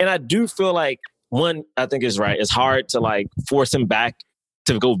 And I do feel like, one, I think is right. It's hard to like force him back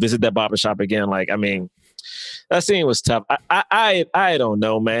to go visit that barbershop again. Like, I mean, that scene was tough. I don't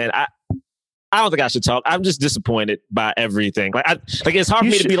know, man. I don't think I should talk. I'm just disappointed by everything. Like, it's hard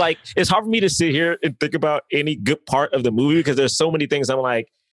for me to be like, it's hard for me to sit here and think about any good part of the movie because there's so many things I'm like,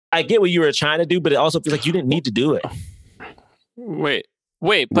 I get what you were trying to do, but it also feels like you didn't need to do it. Wait,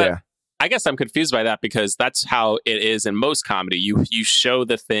 but I guess I'm confused by that because that's how it is in most comedy. You show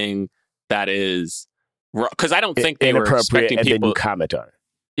the thing that is, because I don't think they were expecting people. And then you comment on it.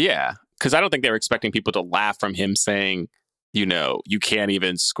 Yeah, because I don't think they were expecting people to laugh from him saying, you know, you can't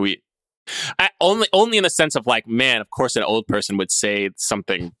even squeeze. Only in the sense of like, man, of course an old person would say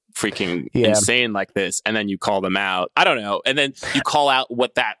something freaking insane like this, and then you call them out. I don't know, and then you call out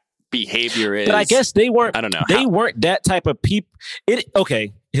what that behavior is. But I guess they weren't. I don't know. They weren't that type of people.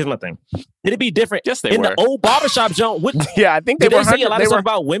 Okay, here's my thing. It'd be different. Yes, they in were. the old barbershop joint. Yeah, I think they were. Say a lot of stuff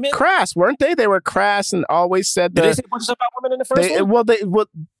about women. Crass, weren't they? They were crass and always said. Did they say a bunch of stuff about women in the first one?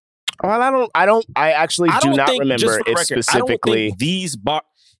 I actually do not remember it specifically. I don't think these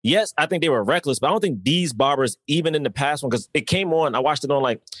yes, I think they were reckless, but I don't think these barbers, even in the past one, because it came on, I watched it on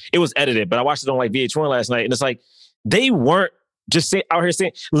like, it was edited, but I watched it on like VH1 last night, and it's like, they weren't just out here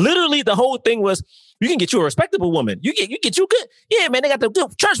saying, literally the whole thing was, you can get you a respectable woman. You get you good. Yeah, man, they got the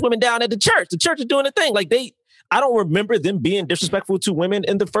good church women down at the church. The church is doing the thing. Like I don't remember them being disrespectful to women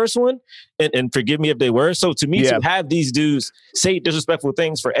in the first one, and forgive me if they were. So to me, to have these dudes say disrespectful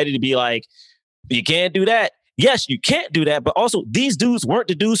things for Eddie to be like, you can't do that. Yes, you can't do that, but also these dudes weren't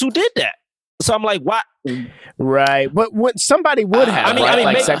the dudes who did that. So I'm like, why? Right, but what somebody would have,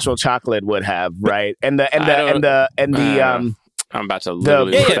 like Sexual Chocolate would have, right? And the I'm about to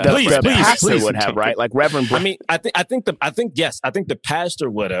the pastor would have, right? Like Reverend. I think the pastor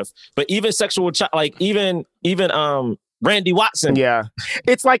would have, but even even Randy Watson. Yeah,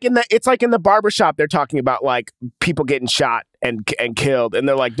 it's like in the barbershop, they're talking about like people getting shot and killed, and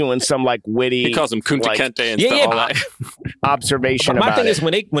they're like doing some like witty. He calls him Kunta Kinte and stuff. All that. Observation. My about thing it. is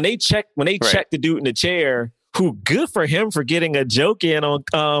when they check the dude in the chair. Who good for him for getting a joke in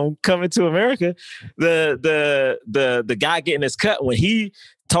on Coming to America? The guy getting his cut when he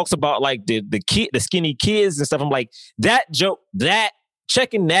talks about like the skinny kids and stuff. I'm like,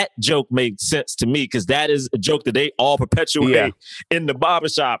 checking that joke makes sense to me because that is a joke that they all perpetuate in the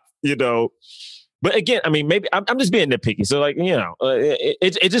barbershop, you know. But again, I mean, maybe I'm just being nitpicky. So like, you know,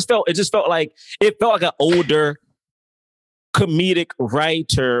 it just felt like an older comedic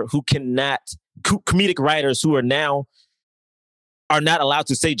writer who cannot. Comedic writers who are now not allowed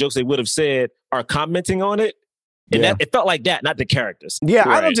to say jokes they would have said are commenting on it, and that it felt like that, not the characters. Yeah,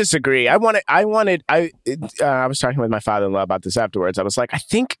 right. I don't disagree. I was talking with my father-in-law about this afterwards. I was like, I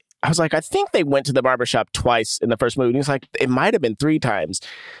think they went to the barbershop twice in the first movie. And he was like, it might have been 3 times.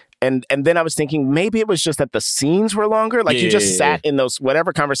 And then I was thinking maybe it was just that the scenes were longer. Like you just sat in those,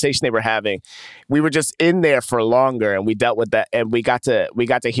 whatever conversation they were having. We were just in there for longer and we dealt with that. And we got to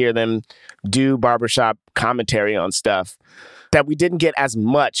hear them do barbershop commentary on stuff that we didn't get as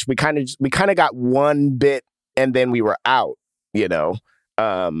much. We kind of got one bit and then we were out, you know,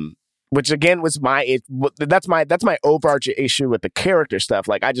 which again was that's my overarching issue with the character stuff.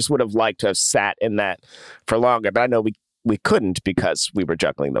 Like I just would have liked to have sat in that for longer, but I know we couldn't because we were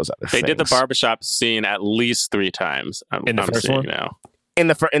juggling those other things. They did the barbershop scene at least 3 times. In the first one? Now. In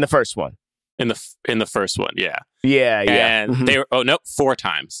the first one. In the first one, yeah. Yeah. And they were 4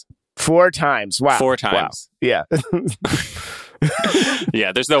 times. 4 times. Wow. 4 times. Wow. Yeah.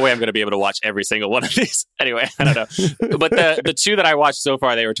 Yeah, there's no way I'm going to be able to watch every single one of these. Anyway, I don't know. But the 2 that I watched so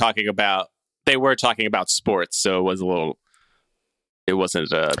far, they were talking about sports, so it was a little. It wasn't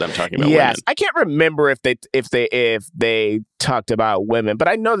them talking about women. I can't remember if they talked about women, but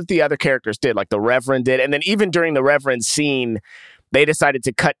I know that the other characters did, like the Reverend did, and then even during the Reverend scene, they decided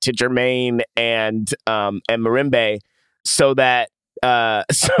to cut to Jermaine and Marimbe so that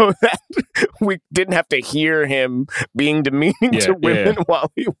we didn't have to hear him being demeaning to women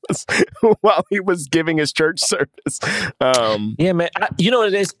while he was giving his church service. Yeah, man. You know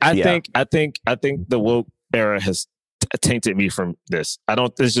what it is? I think the woke era has tainted me from this.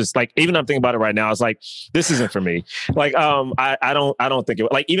 It's just like, even I'm thinking about it right now, it's like, this isn't for me. Like, I don't think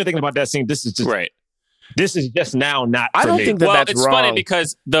it, like, even thinking about that scene, this is just right. This is just now not for I don't me. think that's it's wrong. Funny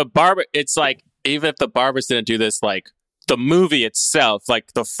because it's like, even if the barbers didn't do this, like the movie itself,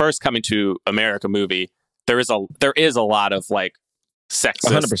 like the first Coming to America movie, there is a lot of like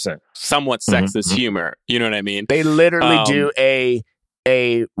sexist, 100%. somewhat sexist humor. You know what I mean? They literally do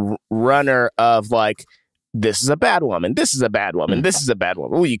a runner of like, this is a bad woman. This is a bad woman. This is a bad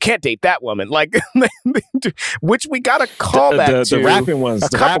woman. Oh, you can't date that woman. Like, which we got a callback to. The rapping ones. A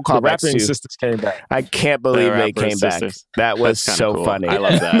couple The callbacks rapping to. sisters came back. I can't believe they rapper came back. sisters. That was That's so kinda cool. funny. I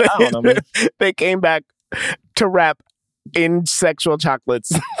love that. I don't know, man. They came back to rap in sexual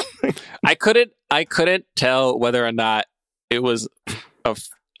chocolates. I couldn't tell whether or not it was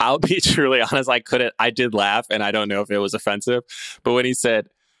I'll be truly honest, I did laugh, and I don't know if it was offensive, but when he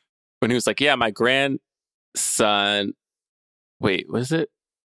was like, yeah, my grandson, wait, was it?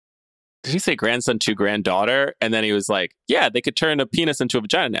 Did he say grandson to granddaughter? And then he was like, yeah, they could turn a penis into a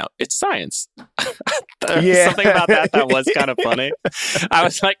vagina now. It's science. Yeah. Something about that was kind of funny. I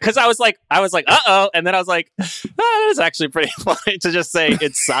was like, uh-oh. And then I was like, that is actually pretty funny to just say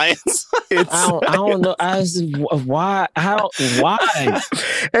it's science. I don't know. Why?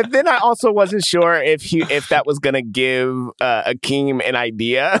 And then I also wasn't sure if that was gonna give Akeem an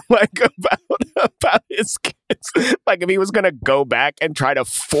idea like about his kids, like if he was gonna go back and try to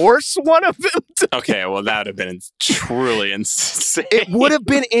force one of them to. Okay, well that would have been truly insane. It would have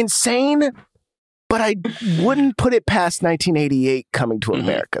been insane, but I wouldn't put it past 1988 coming to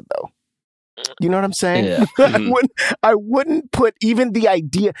America, though. You know what I'm saying? Yeah. I wouldn't put even the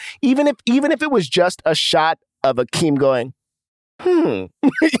idea, even if it was just a shot of Akeem going, you know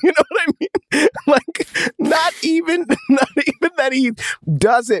what I mean? Like not even that he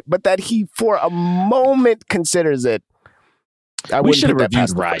does it, but that he for a moment considers it. I We wouldn't should have put that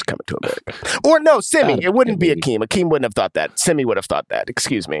past reviewed the Right. first Coming to America. Or no, Simi. That'd It wouldn't be be Akeem. Akeem wouldn't have thought that. Simi would have thought that.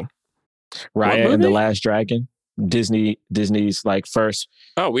 Excuse me. Raya What and the movie? Last Dragon. Disney's like first.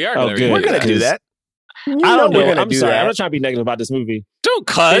 Oh, we are Oh, gonna good. review We're gonna that. do that. You I don't we're know. gonna I'm do sorry. that. I'm not trying to be negative about this movie. Don't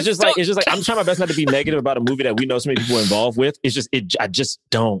cut. It's just like I'm trying my best not to be negative about a movie that we know so many people are involved with. It's just I just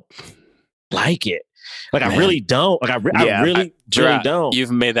don't like it. Like I really don't. Like I really don't.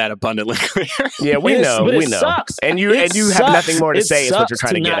 You've made that abundantly clear. Yeah, we Yes, know. but We it know. sucks. And you It have sucks. nothing more to It say. Is what you're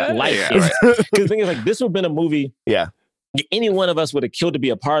sucks trying to get not at. like Yeah, it. right. Because the thing is, like, this would have been a movie Yeah. any one of us would have killed to be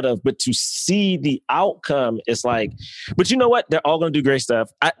a part of, but to see the outcome, it's like. But you know what? They're all going to do great stuff.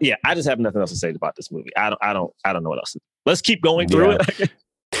 I just have nothing else to say about this movie. I don't know what else. Let's keep going through it.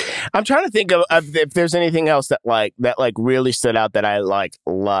 I'm trying to think of if there's anything else that really stood out that I like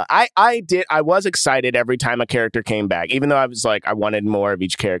love. I was excited every time a character came back, even though I was like I wanted more of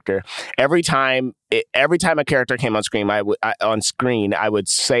each character. Every time a character came on screen, I would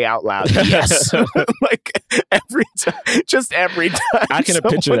say out loud yes. Like every time. I can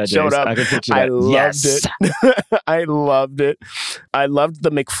someone picture that. showed Jace. up, I can picture I that. loved Yes. it. I loved it. I loved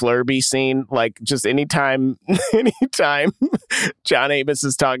the McFlurby scene. Like just anytime John Amos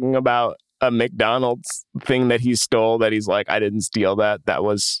is talking about a McDonald's thing that he stole, that he's like, I didn't steal that. That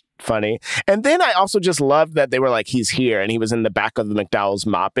was funny. And then I also just loved that they were like, he's here, and he was in the back of the McDowell's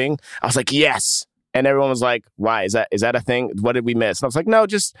mopping. I was like, yes. And everyone was like, why? Is that a thing? What did we miss? And I was like, no,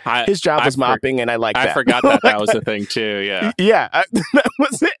 just his job was mopping, and I like that. I forgot that was the thing too. Yeah. Yeah, that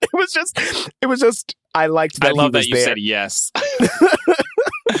was it. It was just I liked that I love he was that you there. said yes.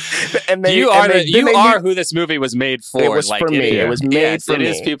 And You are who this movie was made for. It was for me. It was made yes, for it me.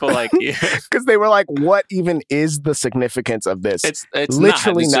 is people like you. because they were like, what even is the significance of this? It's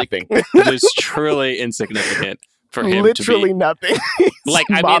literally not. nothing. It's truly insignificant for him Literally to be. nothing. Like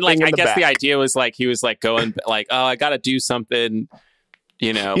I mean, Mopping like in I the guess back. the idea was like he was like going like, oh, I got to do something.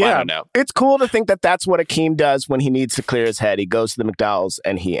 You know, I Yeah. don't know. It's cool to think that that's what Akeem does when he needs to clear his head. He goes to the McDowell's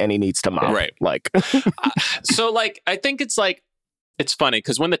and he needs to mop. Right. Like, So like I think it's funny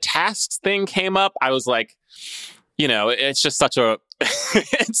because when the tasks thing came up, I was like, you know, it's just such a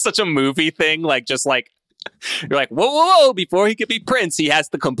it's such a movie thing. Like just like you're like, whoa, before he could be Prince, he has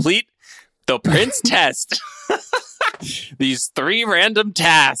to complete the Prince test. These 3 random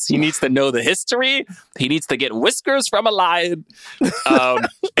tasks. He needs to know the history. He needs to get whiskers from a lion.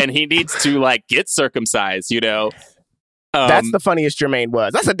 And he needs to like get circumcised, you know. that's the funniest Jermaine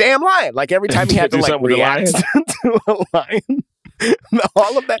was. That's a damn lion. Like every time he had to Do like something with a react to a lion.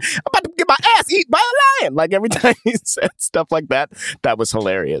 All of that. I'm about to get my ass eaten by a lion. Like every time he said stuff like that, that was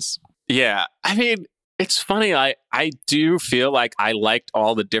hilarious. Yeah. I mean, it's funny. I do feel like I liked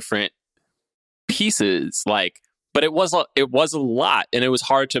all the different pieces, like, but it was a lot, and it was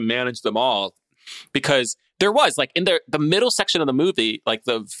hard to manage them all because there was like in the middle section of the movie, like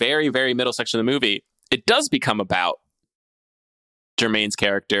the very, very middle section of the movie, it does become about Jermaine's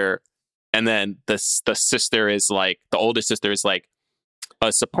character. And then the sister is like, the oldest sister is like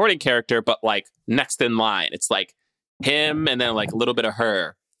a supporting character, but like next in line. It's like him and then like a little bit of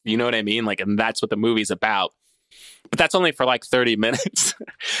her. you know what I mean? Like, and that's what the movie's about. But that's only for like 30 minutes.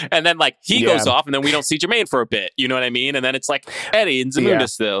 And then like he goes off and then we don't see Jermaine for a bit. You know what I mean? And then it's like Eddie and Zamunda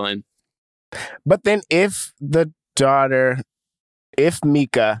still. And But then if the daughter, if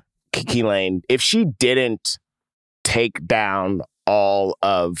Mika Kiki Lane, if she didn't take down all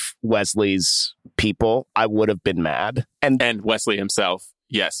of Wesley's people, I would have been mad. And Wesley himself.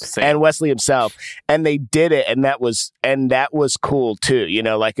 Yes. Same. And Wesley himself. And they did it. And that was cool too. You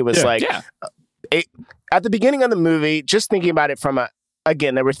know, like it was at the beginning of the movie, just thinking about it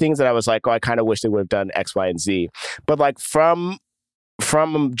again, there were things that I was like, oh, I kind of wish they would have done X, Y, and Z. But like from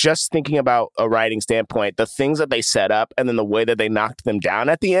just thinking about a writing standpoint, the things that they set up and then the way that they knocked them down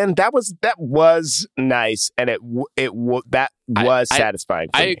at the end, that was nice. And that was satisfying.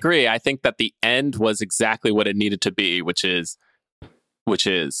 I agree. I think that the end was exactly what it needed to be, which is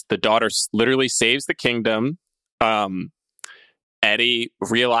the daughter literally saves the kingdom. Eddie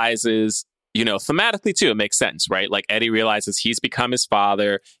realizes, you know, thematically too, it makes sense, right? Like Eddie realizes he's become his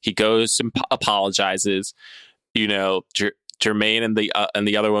father. He goes and apologizes. You know, Jermaine and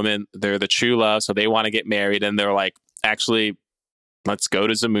the other woman, they're the true love, so they want to get married, and they're like, actually, let's go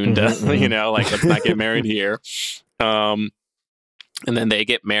to Zamunda. You know, like let's not get married here. And then they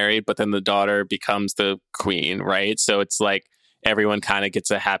get married, but then the daughter becomes the queen, right? So it's like everyone kind of gets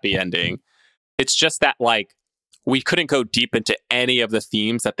a happy ending. It's just that like we couldn't go deep into any of the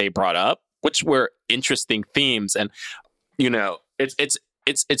themes that they brought up, which were interesting themes, and you know, it's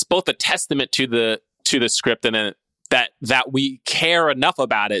both a testament to the script and that we care enough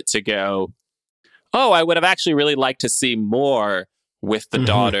about it to go, oh, I would have actually really liked to see more with the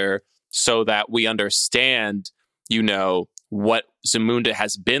daughter, so that we understand, you know, what Zamunda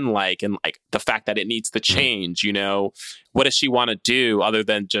has been like, and like the fact that it needs to change. You know, what does she want to do other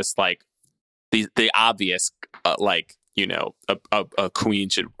than just like the obvious, like, you know, a queen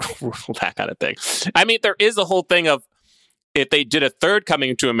should rule, that kind of thing. I mean, there is a whole thing of if they did a third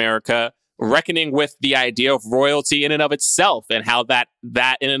Coming to America, reckoning with the idea of royalty in and of itself, and how that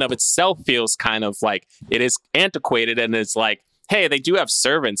in and of itself feels kind of like it is antiquated, and it's like, hey, they do have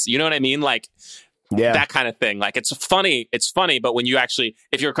servants. You know what I mean? Like, that kind of thing. Like, it's funny, but when you actually,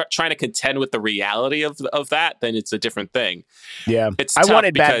 if you're trying to contend with the reality of that, then it's a different thing. Yeah. I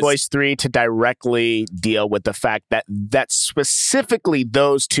wanted Bad Boys 3 to directly deal with the fact that specifically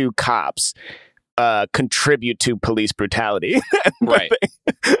those two cops contribute to police brutality. Right.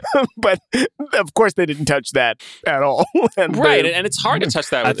 but of course they didn't touch that at all. And it's hard to touch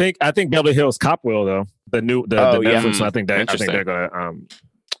that. I think Beverly Hills Cop will, though. The Netflix one. I think they're gonna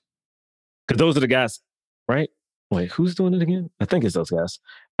because those are the guys, right? Wait, who's doing it again? I think it's those guys.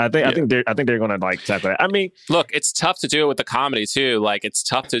 I think they're gonna like tackle that. I mean, look, it's tough to do it with the comedy too. Like, it's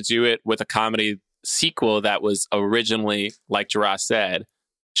tough to do it with a comedy sequel that was originally, like Jerah said,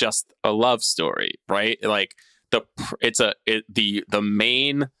 just a love story, right? Like the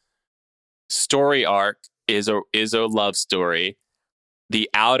main story arc is a love story. The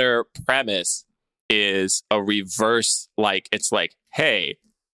outer premise is a reverse. Like, it's like, hey,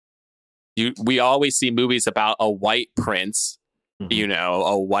 we always see movies about a white prince, you know,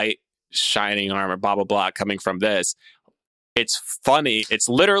 a white shining armor, blah, blah, blah, coming from this. It's funny. It's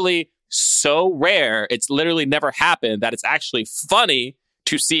literally so rare. It's literally never happened that it's actually funny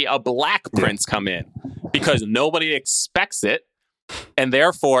to see a black prince come in, because nobody expects it. And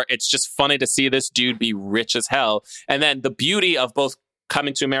therefore, it's just funny to see this dude be rich as hell. And then the beauty of both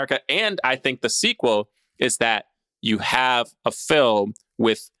Coming to America and I think the sequel is that you have a film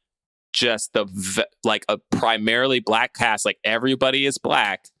with just like a primarily black cast, like everybody is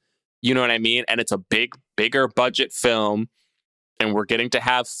black, you know what I mean? And it's a bigger budget film, and we're getting to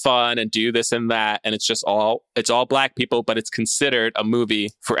have fun and do this and that, and it's all black people, but it's considered a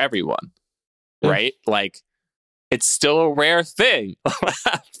movie for everyone, right? Like, it's still a rare thing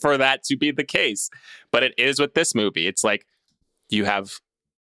for that to be the case, but it is with this movie. It's like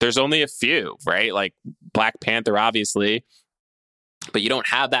there's only a few, right? Like Black Panther, obviously. But you don't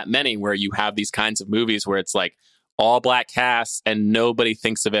have that many where you have these kinds of movies where it's like all black casts and nobody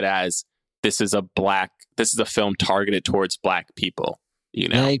thinks of it as this is a film targeted towards black people, you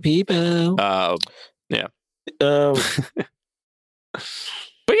know? Black people. Yeah. But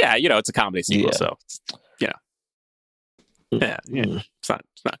yeah, you know, it's a comedy sequel, so you know. Yeah. It's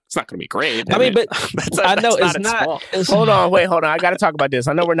not going to be great. I mean, but I know it's not. Hold on. I got to talk about this.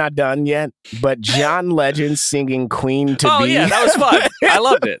 I know we're not done yet, but John Legend singing "Queen to Be." Oh yeah, that was fun. I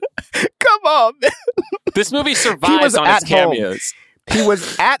loved it. Come on, man. This movie survives on its cameos. He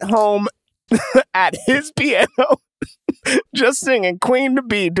was at home at his piano, just singing "Queen to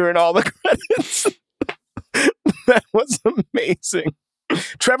Be" during all the credits. That was amazing.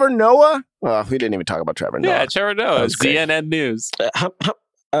 Trevor Noah. Well, we didn't even talk about Trevor Noah. Yeah, Trevor Noah. That was great. CNN News.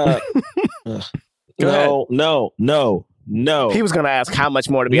 No. He was going to ask how much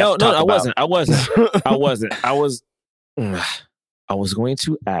more to be. No, I I wasn't. I was going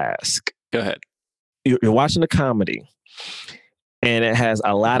to ask. Go ahead. You're watching a comedy, and it has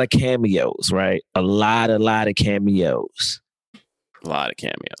a lot of cameos, right? A lot of cameos. A lot of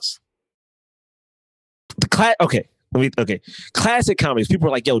cameos. Classic comedies. People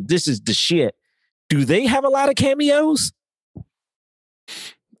are like, "Yo, this is the shit." Do they have a lot of cameos?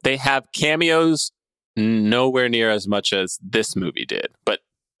 They have cameos nowhere near as much as this movie did, but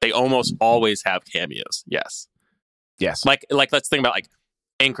they almost always have cameos. Yes. Like let's think about like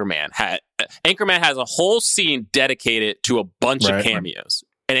Anchorman. Anchorman has a whole scene dedicated to a bunch of cameos,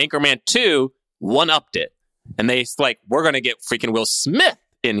 and Anchorman 2 one-upped it, and they like, we're gonna get freaking Will Smith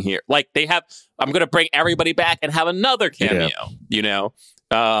in here. Like they have, I'm gonna bring everybody back and have another cameo. You know,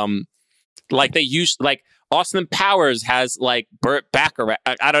 like they use like. Austin Powers has like Burt Bacharach.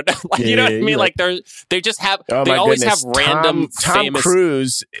 I don't know. Like, you know what I mean? Like they just have. They always have random Tom famous.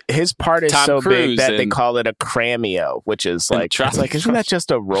 Cruise. His part is Tom so Cruise big that they call it a cameo, which is like, it's like, isn't that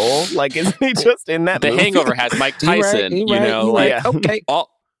just a role? Like, isn't he just in that? The movie? Hangover has Mike Tyson. You know, like okay.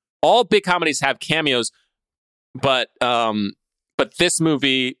 All big comedies have cameos, but this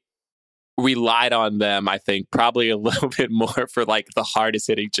movie relied on them, I think, probably a little bit more for like the hardest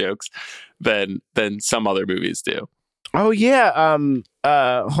hitting jokes than some other movies do. Oh yeah.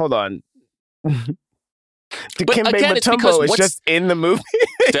 Hold on. Dikembe Mutombo is just in the movie.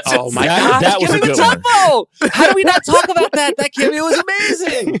 Oh my God, that was a good one. How do we not talk about that? That cameo was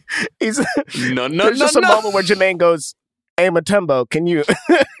amazing. There's just a moment where Jermaine goes, "Hey Mutombo, can you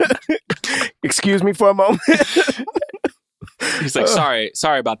excuse me for a moment?" He's like,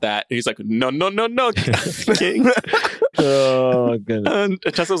 sorry about that. And he's like, no, King. Oh goodness. And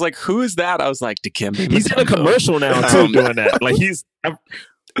Tessa was like, who is that? I was like, Dikembe. He's in a commercial now too, doing that. Like he's.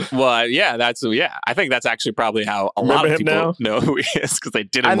 Well, yeah, I think that's actually probably how a lot of people know who he is, because they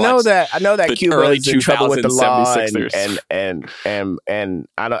didn't. I know that Cuba early is in trouble with the law, 76ers. and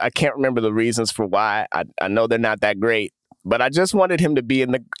I can't remember the reasons for why. I know they're not that great. But I just wanted him to be in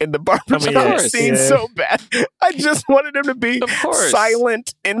the barbershop scene so bad. I just wanted him to be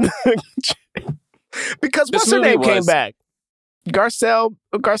silent in the because what's her name came back? Garcelle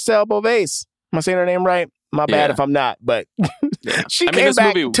Beauvais. Am I saying her name right? My bad if I'm not, but she came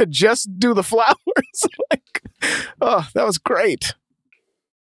back to just do the flowers. Like, oh, that was great.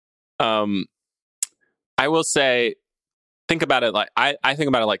 I will say, think about it like I think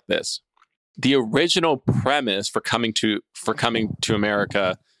about it like this. The original premise for coming to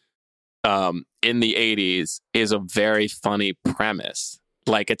America in the 80s is a very funny premise.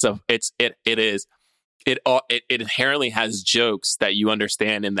 Like it inherently has jokes that you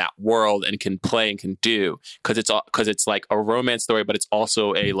understand in that world and can play and can do, because it's like a romance story, but it's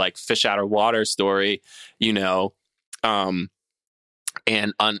also a like fish out of water story, you know, what am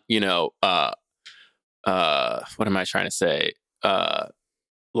I trying to say?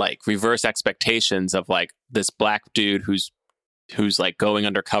 Like reverse expectations of like this black dude who's like going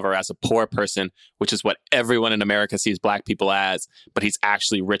undercover as a poor person, which is what everyone in America sees black people as, but he's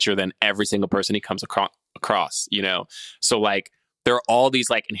actually richer than every single person he comes across, you know? So like there are all these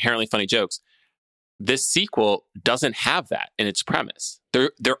like inherently funny jokes. This sequel doesn't have that in its premise.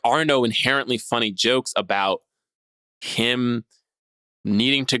 There are no inherently funny jokes about him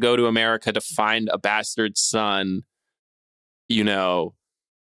needing to go to America to find a bastard son, you know,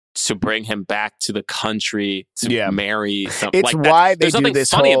 to bring him back to the country to marry something. It's like why that. There's nothing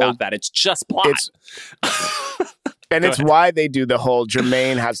funny about that. It's just plot. And it's why they do the whole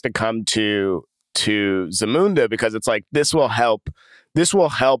Jermaine has to come to Zamunda, because it's like this will help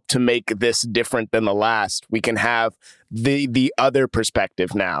to make this different than the last. We can have the other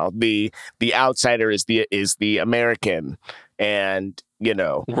perspective now. The outsider is the American, and you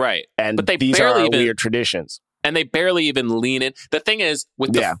know, right. And but these are our weird traditions. And they barely even lean in. The thing is,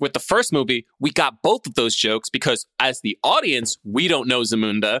 with the first movie, we got both of those jokes because as the audience, we don't know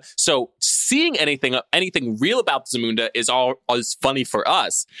Zamunda. So seeing anything real about Zamunda is funny for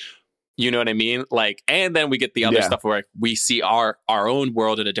us. You know what I mean? Like, and then we get the other stuff where we see our own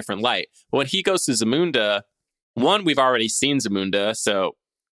world in a different light. But when he goes to Zamunda, one, we've already seen Zamunda, so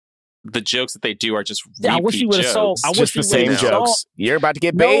the jokes that they do are just repeat I wish you would have saw. I wish the same jokes. You're about to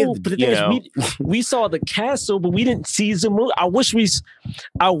get bathed. No, but the thing is, we saw the castle, but we didn't see Zamunda. I wish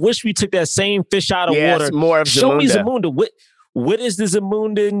we took that same fish out of water. More of Show Zamunda. me Zamunda. What is the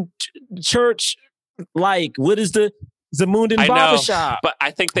Zamundan church like? What is the Zamunda I know, Barbershop. but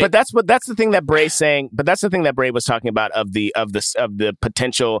I think they. But that's the thing that Bray's saying. But that's the thing that Bray was talking about of the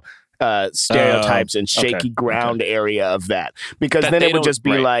potential stereotypes and shaky ground area of that, because That then they it would don't- just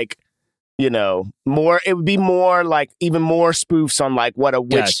be right. like, more. It would be more like even more spoofs on like what a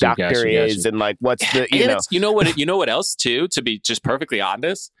witch doctor Gotcha. is and like what's the and it's, you know what else too? To be just perfectly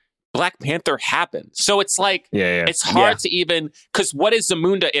honest, Black Panther happened, so it's like Yeah. it's hard to even, because what is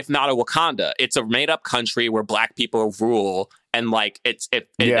Zamunda if not a Wakanda? It's a made up country where Black people rule, and like it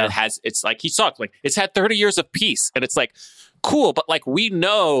has, it's like he sucked. Like it's had 30 years of peace, and it's like cool, but like we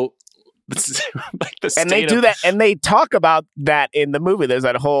know. Like the and they state do of- that, and they talk about that in the movie. There's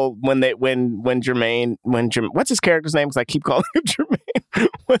that whole when Jermaine, what's his character's name? Because I keep calling him Jermaine.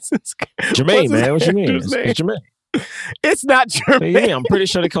 Jermaine, man. What you mean? character's name? It's Jermaine. It's not What do you Jermaine. mean? I'm pretty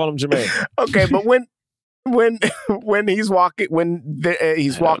sure they call him Jermaine. Okay, but when he's walking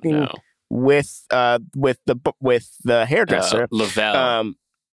he's I don't walking know. with the hairdresser, Lavelle.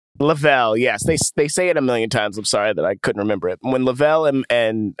 Lavelle, yes, they say it a million times. I'm sorry that I couldn't remember it. When Lavelle and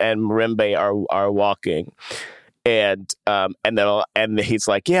Marimbe are walking, and he's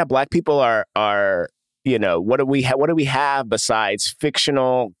like, yeah, Black people are what do we have besides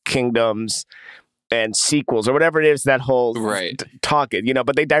fictional kingdoms and sequels or whatever it is, that whole Right. talk it,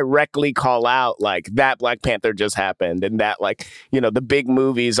 but they directly call out like that Black Panther just happened, and that like, the big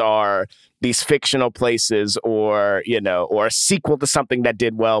movies are these fictional places, or or a sequel to something that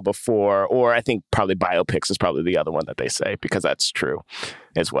did well before, or I think probably biopics is probably the other one that they say, because that's true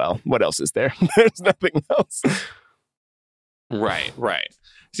as well. What else is there? There's nothing else. Right.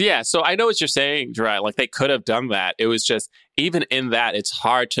 So, yeah, so I know what you're saying, Gerard. Like they could have done that. It was just, even in that, it's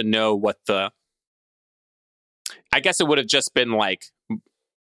hard to know what I guess it would have just been like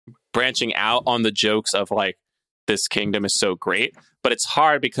branching out on the jokes of like, this kingdom is so great, but it's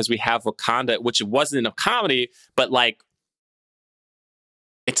hard because we have Wakanda, which wasn't a comedy, but like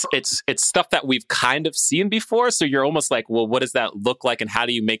it's stuff that we've kind of seen before. So you're almost like, well, what does that look like, and how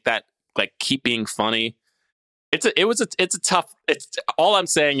do you make that like keep being funny? It's a tough. It's all I'm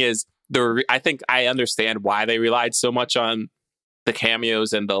saying is I think I understand why they relied so much on the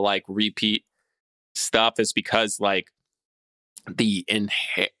cameos and the like repeat stuff, is because like the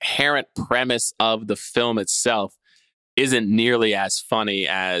inherent premise of the film itself isn't nearly as funny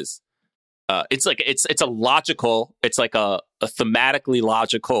as it's like it's a logical, it's like a thematically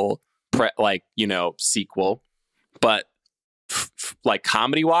logical sequel, but like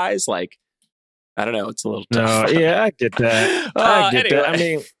comedy wise, like I don't know, it's a little tough. No, yeah, I get that. I get that. I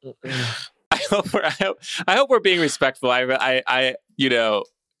anyway. mean, I hope we're being respectful.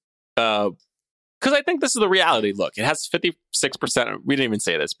 Because I think this is the reality. Look, it has 56%. We didn't even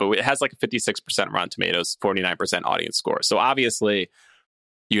say this, but it has like a 56% Rotten Tomatoes, 49% audience score. So obviously,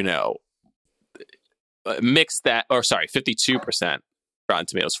 mix that, or sorry, 52% Rotten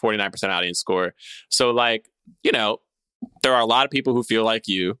Tomatoes, 49% audience score. So like, there are a lot of people who feel like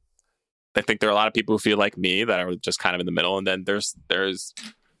you. I think there are a lot of people who feel like me that are just kind of in the middle. And then there's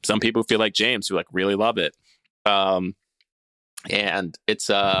some people who feel like James who like really love it. And it's,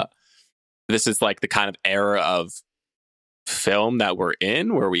 this is like the kind of era of film that we're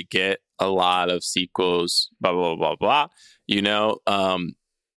in, where we get a lot of sequels, blah, blah, blah, blah, blah,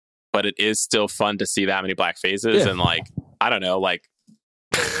 but it is still fun to see that many black faces. And like, I don't know, like,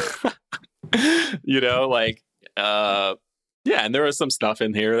 yeah. And there was some stuff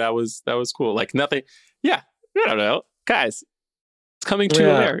in here that was cool. Like nothing. Yeah. I don't know, guys, it's coming to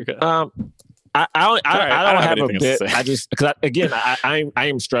America. I don't have a anything else bit. to say. I just, because I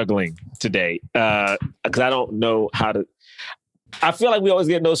am struggling today because I don't know how to. I feel like we always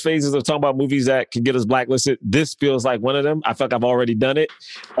get in those phases of talking about movies that can get us blacklisted. This feels like one of them. I feel like I've already done it.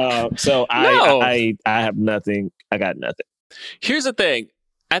 So I have nothing. I got nothing. Here's the thing.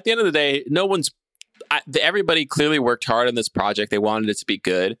 At the end of the day, everybody clearly worked hard on this project. They wanted it to be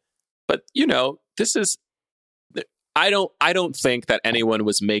good. But, this is, I don't think that anyone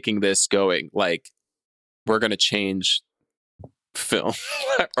was making this going like, we're going to change film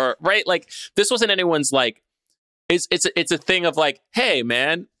or right. Like this wasn't anyone's like, it's a thing of like, hey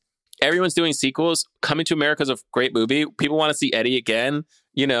man, everyone's doing sequels. Coming to America is a great movie. People want to see Eddie again.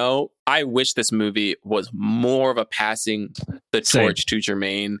 I wish this movie was more of a passing the torch to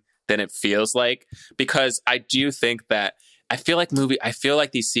Jermaine than it feels like, because I do think that I feel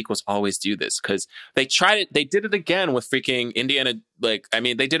like these sequels always do this, because they did it again with freaking Indiana. Like, I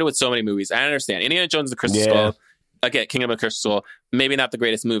mean, they did it with so many movies. I understand Indiana Jones and the Crystal Skull. Again, Kingdom of the Crystal Skull, maybe not the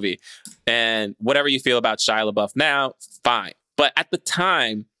greatest movie. And whatever you feel about Shia LaBeouf now, fine. But at the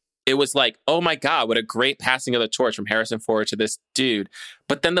time, it was like, oh my God, what a great passing of the torch from Harrison Ford to this dude.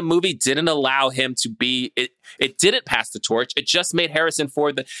 But then the movie didn't allow him to be it didn't pass the torch. It just made Harrison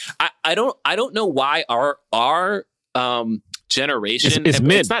Ford I don't know why our generation it's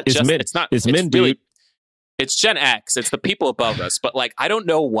men. It's men, really, dude. It's Gen X. It's the people above us. But like, I don't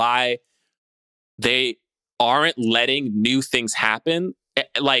know why they aren't letting new things happen.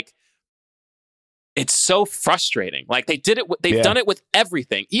 Like, it's so frustrating. Like they've done it with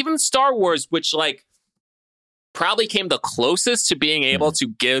everything. Even Star Wars, which like probably came the closest to being able to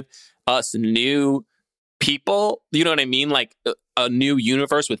give us new people, you know what I mean? Like a new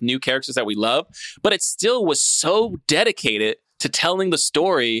universe with new characters that we love. But it still was so dedicated to telling the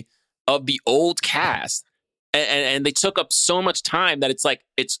story of the old cast. And they took up so much time that it's like,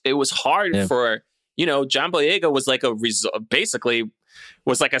 it was hard for, you know, John Boyega was like basically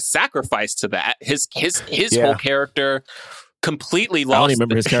was like a sacrifice to that. His whole character completely lost. I don't even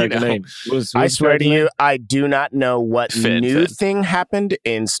remember his character name. I swear to you, I do not know what new thing happened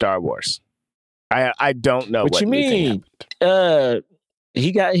in Star Wars. I don't know what you new mean. thing happened.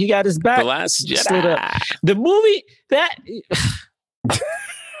 He got his back. The Last stood Jedi. up. The movie that.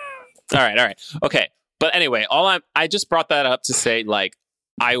 All right. Okay. But anyway, I just brought that up to say, like,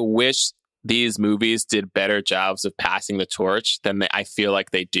 I wish these movies did better jobs of passing the torch than I feel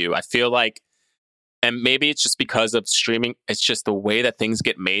like they do. I feel like, and maybe it's just because of streaming, it's just the way that things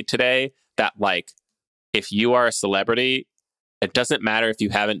get made today that, like, if you are a celebrity, it doesn't matter if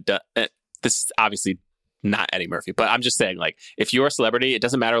you haven't done, this is obviously not Eddie Murphy, but I'm just saying, like, if you're a celebrity, it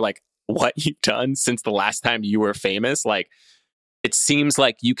doesn't matter, like, what you've done since the last time you were famous. Like, it seems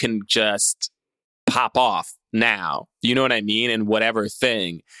like you can just pop off now, you know what I mean, in whatever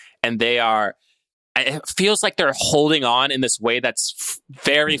thing. And it feels like they're holding on in this way that's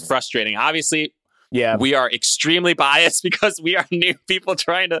very frustrating. Obviously, we are extremely biased because we are new people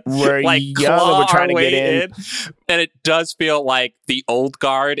trying to like claw we're trying our to get way in. And it does feel like the old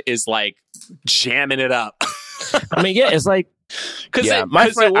guard is like jamming it up. I mean, it's like, I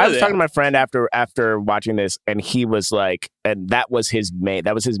was talking to my friend after watching this, and he was like, and that was his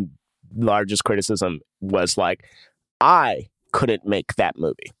largest criticism, was like, I couldn't make that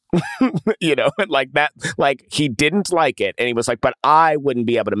movie. You know, like that, like he didn't like it, and he was like, but I wouldn't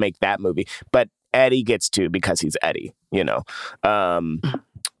be able to make that movie, but Eddie gets to because he's Eddie, you know.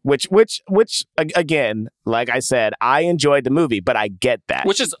 Which again, like I said, I enjoyed the movie, but I get that,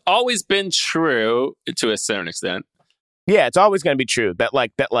 which has always been true to a certain extent. Yeah, it's always going to be true that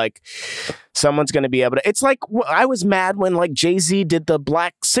someone's going to be able to. It's like, I was mad when like Jay-Z did the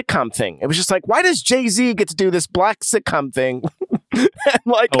black sitcom thing. It was just like, why does Jay-Z get to do this black sitcom thing?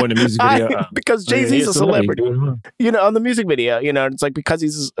 Like, in the music video, because Jay-Z's a celebrity. You know, on the music video, you know, it's like, because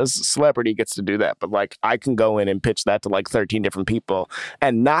he's a celebrity, he gets to do that. But like, I can go in and pitch that to like 13 different people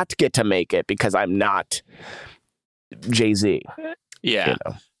and not get to make it because I'm not Jay-Z. Yeah. You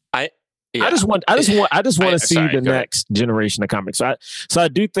know? I just want to see the next generation of comics. So I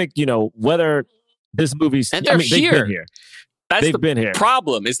do think, you know, whether this movie's, and they're here. They've been here. That's been here.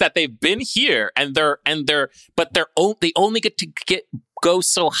 Problem is that they've been here and they only get to go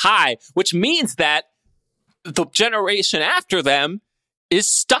so high, which means that the generation after them is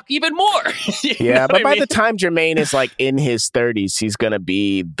stuck even more. Yeah, but by the time Jermaine is like in his 30s, he's gonna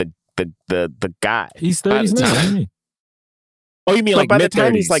be the guy. He's 30s now. Oh, you mean like by mid the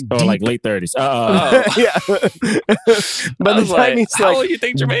time 30s he's like or like late 30s? Yeah. By the time he's how like, old do you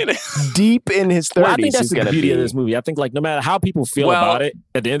think Jermaine is? Deep in his 30s, well, I think that's he's the gonna beauty be of this movie. I think like no matter how people feel about it,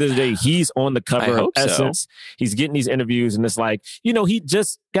 at the end of the day, he's on the cover of Essence. He's getting these interviews, and it's like, you know, he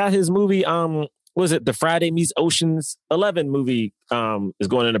just got his movie. Was it the Friday Meets Ocean's 11 movie? Is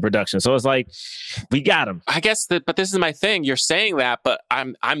going into production, so it's like we got him. I guess but this is my thing. You're saying that, but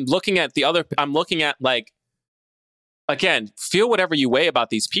I'm looking at the other. I'm looking at like. Again, feel whatever you weigh about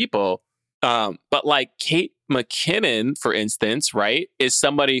these people. But like Kate McKinnon, for instance, right, is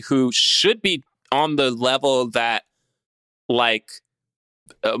somebody who should be on the level that like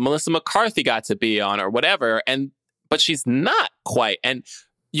Melissa McCarthy got to be on or whatever. But she's not quite. And,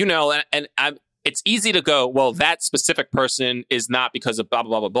 you know, it's easy to go, well, that specific person is not because of blah,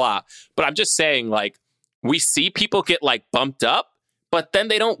 blah, blah, blah, blah. But I'm just saying, like, we see people get like bumped up, but then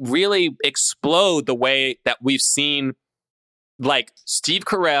they don't really explode the way that we've seen, like Steve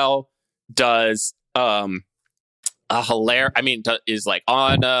Carell does is like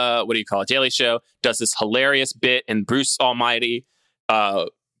on what do you call it, Daily Show, does this hilarious bit, and Bruce Almighty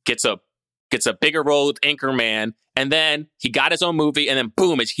gets a gets a bigger role with Anchorman, and then he got his own movie, and then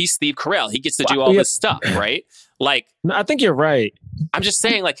boom, he's Steve Carell. He gets to do all this stuff, right? Like, no, I think you're right. I'm just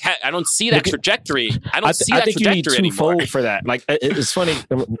saying, like, I don't see that trajectory. I think you need twofold for that. Like, it's funny.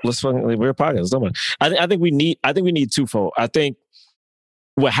 We're podcast. I think we need twofold. I think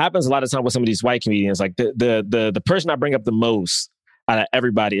what happens a lot of time with some of these white comedians, like the person I bring up the most out of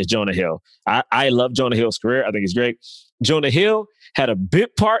everybody is Jonah Hill. I love Jonah Hill's career. I think he's great. Jonah Hill had a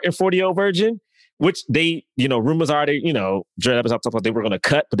bit part in 40-Year-Old Virgin, which they, rumors are they, Dread episode talked about they were going to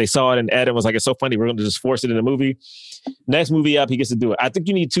cut, but they saw it and Ed and was like, it's so funny, we're going to just force it in the movie. Next movie up, he gets to do it. I think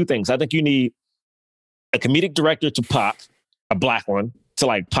you need two things. I think you need a comedic director to pop, a black one, to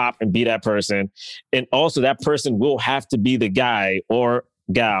like pop and be that person. And also that person will have to be the guy or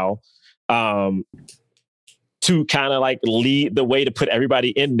gal to kind of like lead the way to put everybody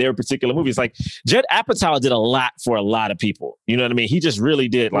in their particular movies. Like Judd Apatow did a lot for a lot of people. You know what I mean? He just really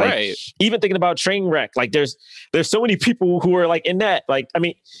did. Like, right. Even thinking about Trainwreck, like there's so many people who are like in that. Like, I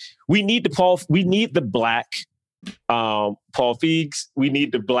mean, we need the black Paul Feig's. We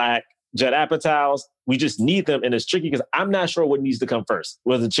need the black Judd Apatows. We just need them, and it's tricky because I'm not sure what needs to come first.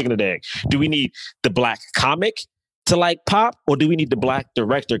 Whether the chicken or the egg. Do we need the black comic to like pop, or do we need the black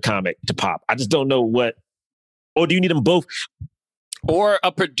director comic to pop? I just don't know what. Or do you need them both? Or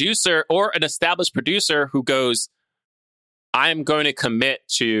a producer or an established producer who goes, I'm going to commit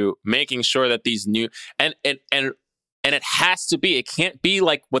to making sure that these new and it has to be, it can't be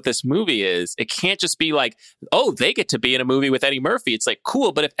like what this movie is. It can't just be like, oh, they get to be in a movie with Eddie Murphy. It's like,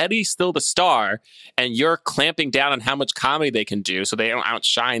 cool, but if Eddie's still the star and you're clamping down on how much comedy they can do so they don't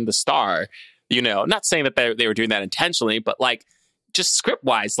outshine the star, I'm not saying that they were doing that intentionally, but like just script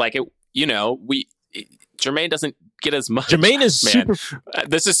wise, like Jermaine doesn't get as much. Jermaine is super.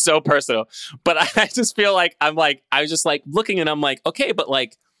 This is so personal, but I just feel like I was just like looking and I'm like, okay, but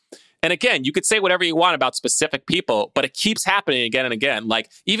like, and again, you could say whatever you want about specific people, but it keeps happening again and again.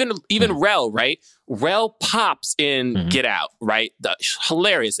 Like even Rel, right? Rel pops in Get Out, right?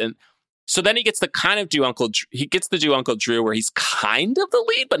 Hilarious. And so then he gets the kind of do Uncle Drew where he's kind of the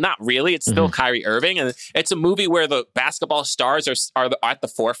lead, but not really. It's still Kyrie Irving. And it's a movie where the basketball stars are at the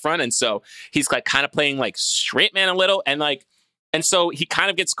forefront. And so he's like kind of playing like straight man a little. And so he kind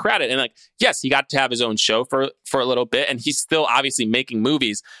of gets credit. And like, yes, he got to have his own show for a little bit. And he's still obviously making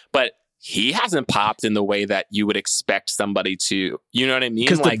movies, but he hasn't popped in the way that you would expect somebody to. You know what I mean?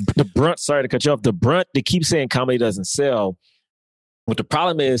 Because like the brunt, sorry to cut you off, the brunt, they keep saying comedy doesn't sell. What the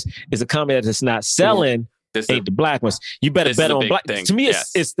problem is a comedy that's not selling ain't the black ones. You better bet on black. Thing. To me,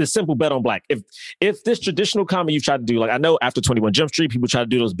 it's the simple bet on black. If this traditional comedy you've tried to do, like I know after 21 Jump Street, people try to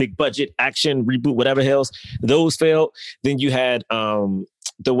do those big budget action reboot, whatever else, those failed. Then you had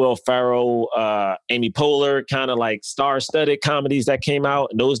the Will Ferrell, Amy Poehler kind of like star-studded comedies that came out,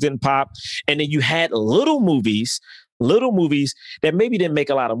 and those didn't pop. And then you had little movies that maybe didn't make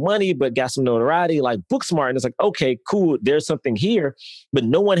a lot of money, but got some notoriety, like Booksmart. And it's like, okay, cool, there's something here, but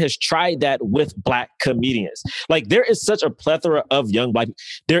no one has tried that with black comedians. Like there is such a plethora of young black people.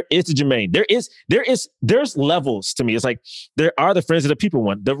 There is the Jermaine. There's levels to me. It's like, there are the Friends of the People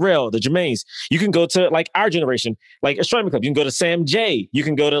one, the Rel, the Jermaines. You can go to like our generation, like Astronomy Club. You can go to Sam J. You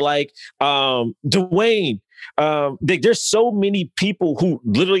can go to like Dwayne. There's so many people who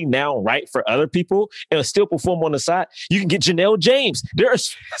literally now write for other people and still perform on the side. You can get Janelle James. There are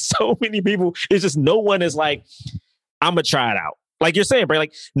so many people. It's just no one is like, I'm gonna try it out. Like you're saying, bro.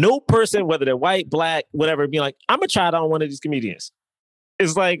 Like no person, whether they're white, black, whatever, being like, I'm gonna try it on one of these comedians.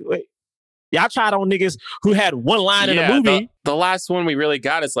 It's like y'all tried on niggas who had one line in a movie. The last one we really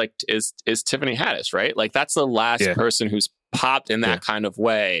got is like is Tiffany Haddish, right? Like that's the last person who's popped in that kind of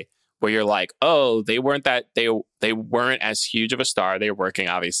way. Where you're like, oh, they weren't as huge of a star. They were working,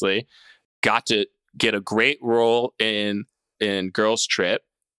 obviously. Got to get a great role in Girls Trip,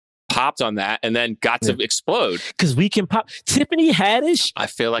 popped on that, and then got to explode. Because we can pop. Tiffany Haddish, I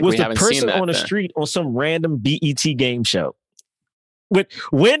feel like we haven't seen that. Was the person on the street on some random BET game show. When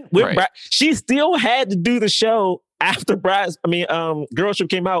right. She still had to do the show after Girls Trip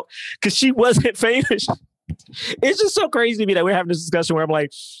came out because she wasn't famous. It's just so crazy to me that we're having this discussion where I'm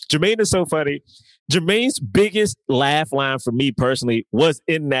like, Jermaine is so funny. Jermaine's biggest laugh line for me personally was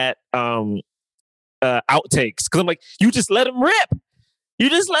in that outtakes. Because I'm like, you just let him rip.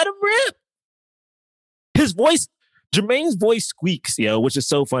 His voice, Jermaine's voice squeaks, which is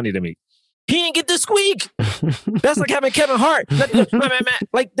so funny to me. He didn't get the squeak. That's like having Kevin Hart.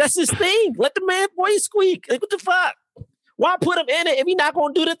 Like, that's his thing. Let the man voice squeak. Like, what the fuck? Why put him in it if he's not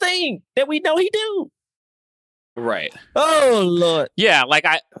going to do the thing that we know he do? Right. Oh, Lord. Yeah, like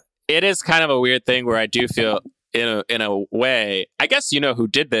it is kind of a weird thing where I do feel in a way, I guess you know who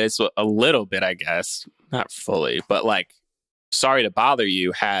did this a little bit. I guess not fully, but like, Sorry to Bother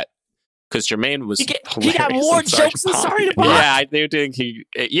You had. Because Jermaine was he got more jokes than Sorry to Bother. Yeah, they were doing.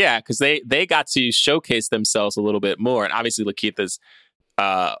 Because they got to showcase themselves a little bit more, and obviously Lakeith is,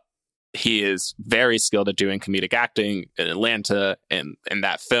 he is very skilled at doing comedic acting in Atlanta and in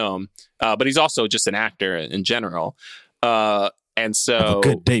that film, but he's also just an actor in general. And so, have a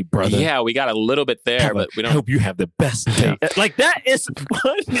good day, brother. Yeah, we got a little bit there, but we don't. Hope you have the best day. Like that is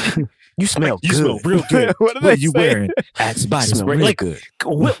funny. You smell good. You smell real good. What are you wearing? Axe body Smell spray. real Like good.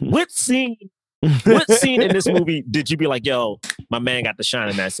 what scene? What scene in this movie did you be like, yo, my man got the shine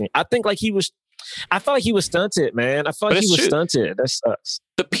in that scene? I think like I felt like he was stunted, man. I felt like he was stunted. That sucks.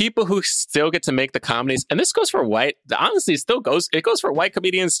 The people who still get to make the comedies, and this goes for white, honestly, it goes for white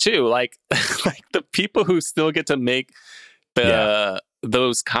comedians too. Like the people who still get to make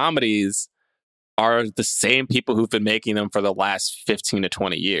those comedies are the same people who've been making them for the last 15 to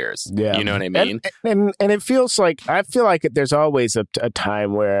 20 years. Yeah. You know what I mean? And it feels like, I feel like there's always a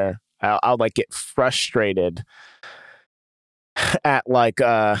time where I'll like get frustrated at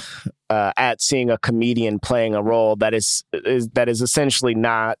at seeing a comedian playing a role that is essentially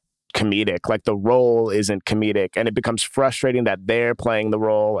not comedic. Like the role isn't comedic, and it becomes frustrating that they're playing the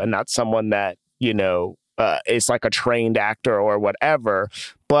role and not someone that, you know, is like a trained actor or whatever.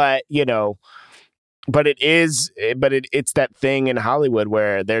 But, you know, it's that thing in Hollywood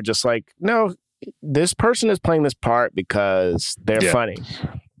where they're just like, no, this person is playing this part because they're funny.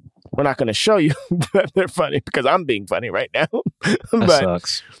 We're not going to show you that they're funny because I'm being funny right now. That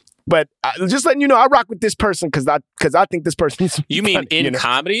sucks. But just letting you know, I rock with this person because I think this person's You mean funny, in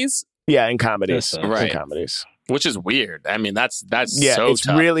comedies? Yeah, in comedies. Right. In comedies. Which is weird. I mean, that's yeah, so it's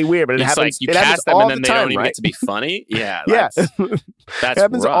tough. really weird. But it it's happens. like you it cast them all and then the they time, don't even right? get to be funny. Yeah, yeah, that's it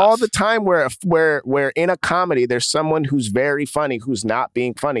happens rough. all the time. Where in a comedy there's someone who's very funny who's not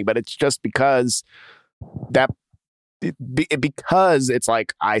being funny, but it's just because because it's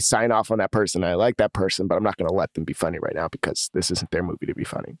like I sign off on that person. I like that person, but I'm not going to let them be funny right now because this isn't their movie to be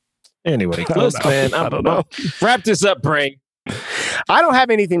funny. Anyway, listen, man, I don't know. Wrap this up, Bray. I don't have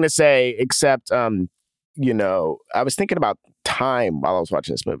anything to say except, you know, I was thinking about time while I was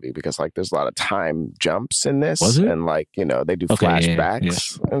watching this movie because, like, there's a lot of time jumps in this. Was it? And, like, you know, they do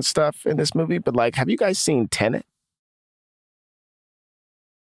flashbacks and stuff in this movie. But, like, have you guys seen Tenet?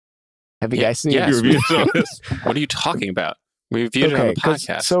 Have you guys seen it? What are you talking about? We reviewed it on the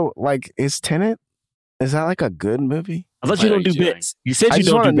podcast. So, like, is Tenet, is that, like, a good movie? I thought you don't do bits. You said you don't do bits. I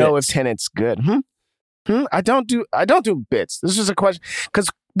just want to know if Tenet's good. I don't do bits. This is a question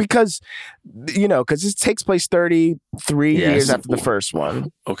because you know, because it takes place 33 years after the first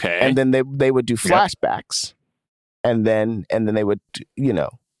one. Okay, and then they would do flashbacks, and then they would, you know,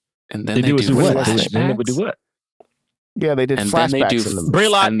 and then they would do what? Yeah, they did flashbacks.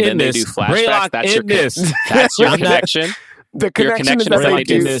 Braylock in this. Braylock in this. That's your connection. The connection is that they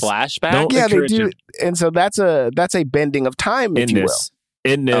do flashbacks. Yeah, they do, and so that's a bending of time, if you will.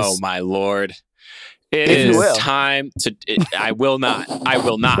 In this, oh my lord. It is time to. I will not.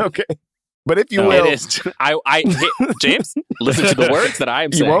 Okay, but if you will, it is. James, listen to the words that I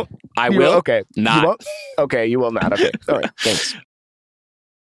am saying. You won't. I will. Okay, not. You won't? Okay, you will not. Okay, all right. Thanks.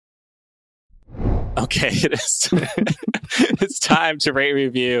 Okay, it is. It's time to rate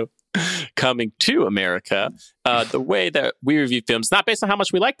review. Coming to America, the way that we review films, not based on how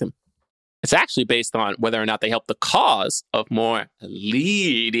much we like them. It's actually based on whether or not they help the cause of more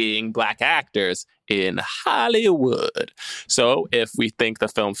leading Black actors in Hollywood. So if we think the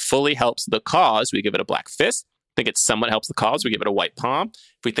film fully helps the cause, we give it a black fist. Think it somewhat helps the cause, we give it a white palm.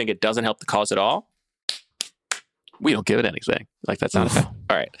 If we think it doesn't help the cause at all, we don't give it anything. Like that sound effect.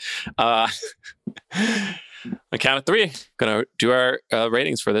 All right. On the count of three, gonna do our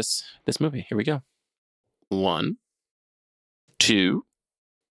ratings for this movie. Here we go. 1, 2,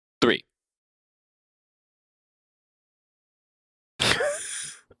 3.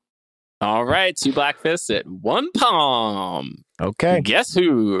 All right, 2 black fists at 1 palm. Okay. Guess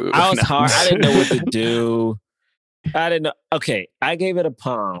who? I was hard. I didn't know what to do. I didn't know. Okay, I gave it a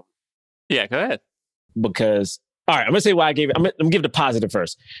palm. Yeah, go ahead. Because, all right, I'm going to say why I gave it. I'm going to give the positive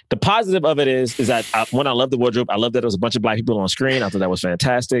first. The positive of it is that, one, I love the wardrobe. I love that there was a bunch of Black people on screen. I thought that was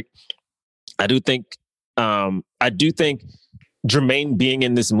fantastic. I do think Jermaine being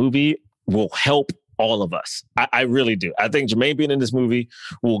in this movie will help all of us. I really do. I think Jermaine being in this movie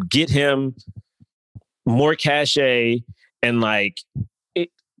will get him more cachet, and like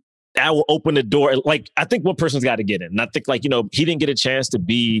that will open the door. Like, I think one person's got to get in. And I think, like, you know, he didn't get a chance to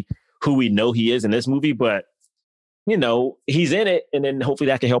be who we know he is in this movie, but he's in it, and then hopefully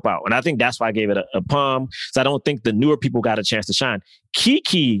that can help out. And I think that's why I gave it a palm. So I don't think the newer people got a chance to shine.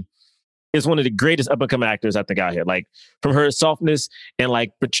 Kiki is one of the greatest up and coming actors I think out here. Like from her softness and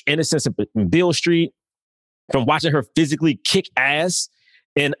like innocence in Beale Street, from watching her physically kick ass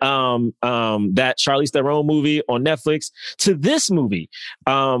in that Charlize Theron movie on Netflix to this movie.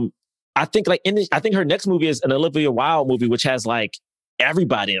 I think I think her next movie is an Olivia Wilde movie, which has like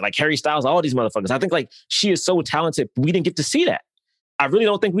everybody, like Harry Styles, all these motherfuckers. I think like she is so talented. We didn't get to see that. I really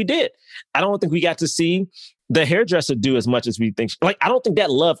don't think we did. I don't think we got to see the hairdresser do as much as we think. Like, I don't think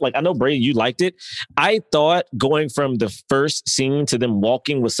that love, like, I know Brady, you liked it. I thought going from the first scene to them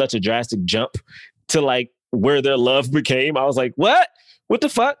walking was such a drastic jump to like where their love became. I was like, what? What the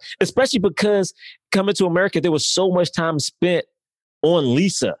fuck? Especially because coming to America, there was so much time spent on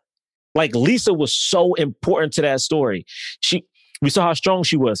Lisa. Like Lisa was so important to that story. We saw how strong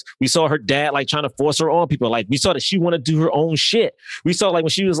she was. We saw her dad like trying to force her on people. Like we saw that she wanted to do her own shit. We saw like when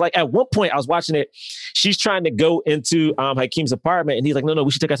she was like, at one point I was watching it, she's trying to go into Hakeem's apartment and he's like, no,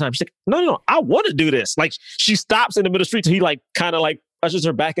 we should take our time. She's like, no, I want to do this. Like she stops in the middle of the street. So he like kind of like ushers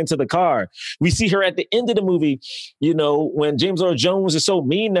her back into the car. We see her at the end of the movie, when James Earl Jones is so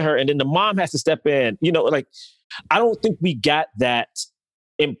mean to her and then the mom has to step in, like I don't think we got that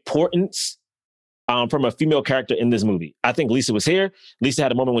importance from a female character in this movie. I think Lisa was here. Lisa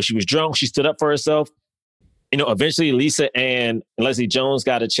had a moment when she was drunk. She stood up for herself. Eventually Lisa and Leslie Jones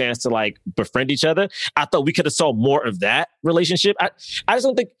got a chance to like befriend each other. I thought we could have saw more of that relationship. I just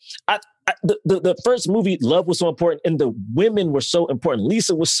don't think the first movie, love was so important and the women were so important.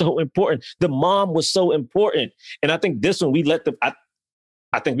 Lisa was so important. The mom was so important. And I think this one,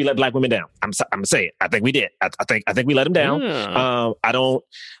 I think we let Black women down. I'm gonna say it. I think we did. I think we let them down. Yeah.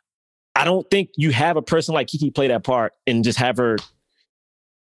 I don't think you have a person like Kiki play that part and just have her.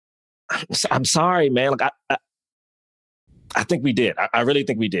 I'm sorry, man. Like I think we did. I really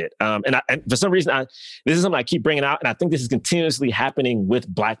think we did. And for some reason, this is something I keep bringing out, and I think this is continuously happening with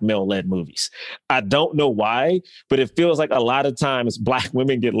Black male-led movies. I don't know why, but it feels like a lot of times Black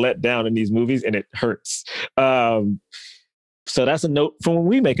women get let down in these movies, and it hurts. So that's a note for when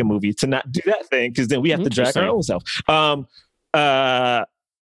we make a movie to not do that thing, because then we have to drag our own self.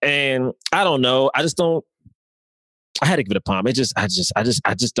 And I don't know. I had to give it a palm. I just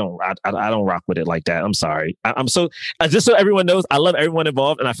don't. I don't rock with it like that. I'm sorry. I'm so just so everyone knows, I love everyone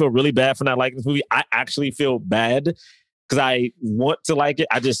involved, and I feel really bad for not liking this movie. I actually feel bad because I want to like it.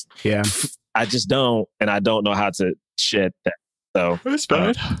 I just don't, and I don't know how to shed that. So it's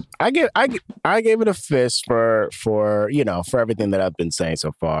bad. I gave it a fist for everything that I've been saying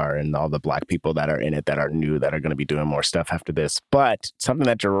so far and all the Black people that are in it that are new that are going to be doing more stuff after this. But something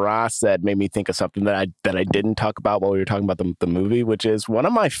that Gerard said made me think of something that I didn't talk about while we were talking about the movie, which is one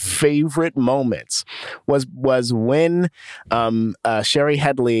of my favorite moments was when Sherry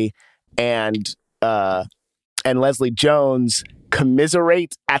Headley and Leslie Jones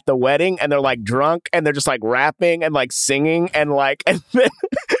commiserate at the wedding, and they're like drunk and they're just like rapping and like singing and like and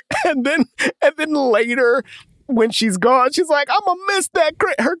then later when she's gone, she's like, I'm gonna miss that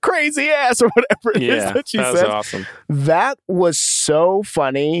her crazy ass or whatever it is that she says. That was awesome. That was so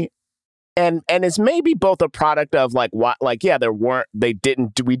funny. And it's maybe both a product of like what, like, yeah, we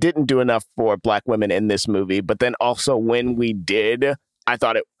didn't do enough for Black women in this movie, but then also when we did, I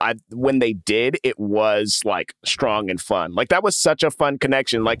thought when they did, it was like strong and fun. Like that was such a fun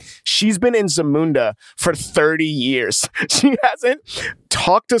connection. Like she's been in Zamunda for 30 years. She hasn't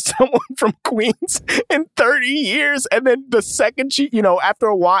talked to someone from Queens in 30 years. And then the second she, after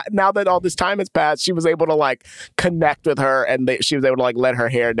a while, now that all this time has passed, she was able to like connect with her and she was able to like let her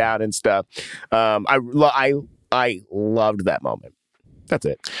hair down and stuff. I loved that moment. That's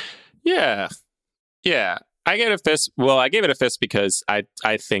it. Yeah. Yeah. I gave it a fist. Well, I gave it a fist because I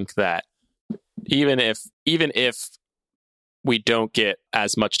think that even if we don't get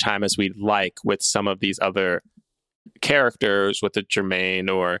as much time as we'd like with some of these other characters, with the Jermaine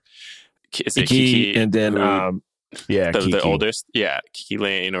or is it Kiki, and then the oldest, Kiki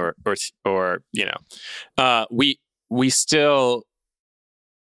Lane or we still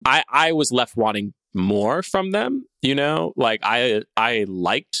I was left wanting more from them. Like I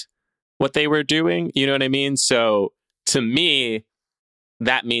liked what they were doing, you know what I mean? So to me,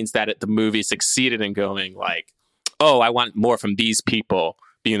 that means that the movie succeeded in going like, oh, I want more from these people,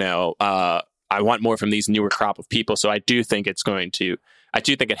 I want more from these newer crop of people. So I do think it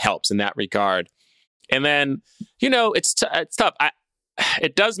helps in that regard. And then, it's tough.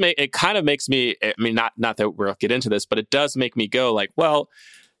 It kind of makes me, I mean, not that we'll get into this, but it does make me go like, well,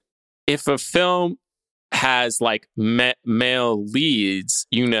 if a film has like male leads,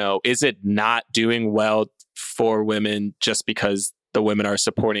 is it not doing well for women just because the women are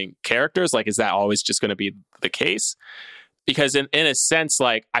supporting characters? Like, is that always just going to be the case? Because in a sense,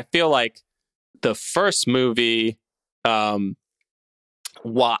 like, I feel like the first movie, because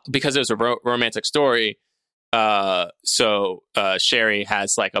it was a romantic story, so Sherry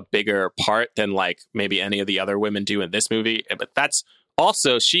has like a bigger part than like maybe any of the other women do in this movie. But that's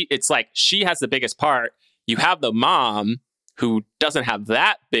also, it's like she has the biggest part. You have the mom who doesn't have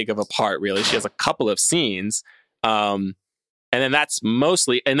that big of a part, really. She has a couple of scenes. And then that's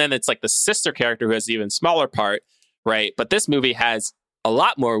mostly, and then it's like the sister character who has an even smaller part, right? But this movie has a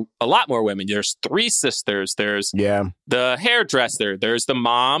lot more women. There's 3 sisters. There's the hairdresser. There's the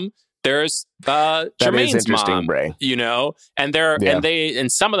mom. There's Jermaine's mom, Ray. You know, and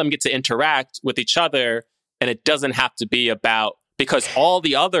and some of them get to interact with each other, and it doesn't have to be about, because all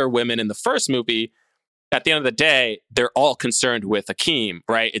the other women in the first movie, at the end of the day, they're all concerned with Akeem,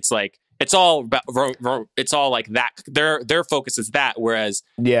 right? It's like, it's all about, it's all like that. Their focus is that, whereas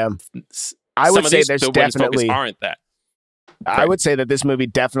I would say there's definitely aren't that. I would say that this movie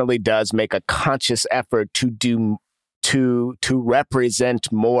definitely does make a conscious effort to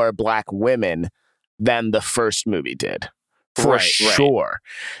represent more Black women than the first movie did, for sure.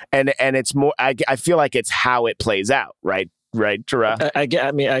 And it's more. I feel like it's how it plays out, right, Jara? I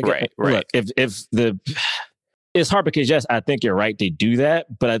get. Right. Look, if it's hard because yes, I think you're right. They do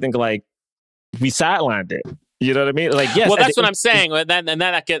that, but I think like we sidelined it. You know what I mean? Like, yes. Well, that's what I'm saying. Then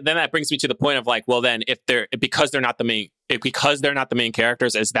that brings me to the point of like, well, then because they're not the main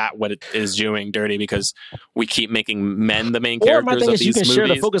characters, is that what it is doing dirty? Because we keep making men the main characters my thing of is, these you can movies. share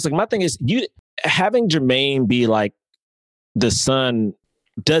the focus. Like, my thing is, you having Jermaine be like the son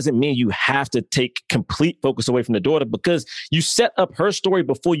doesn't mean you have to take complete focus away from the daughter, because you set up her story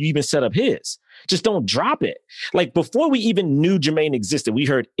before you even set up his. Just don't drop it. Like, before we even knew Jermaine existed, we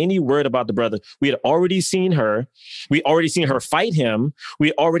heard any word about the brother. We had already seen her. We already seen her fight him.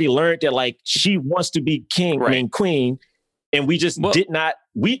 We already learned that like she wants to be king and queen. And we just did not,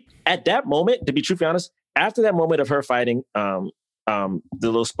 at that moment, to be truthfully honest, after that moment of her fighting the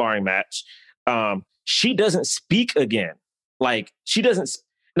little sparring match, she doesn't speak again. Like, she doesn't,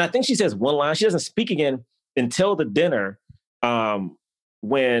 and I think she says one line. She doesn't speak again until the dinner,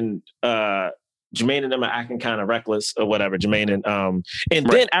 when Jermaine and them are acting kind of reckless or whatever. Jermaine and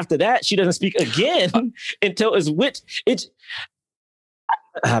then after that, she doesn't speak again until it's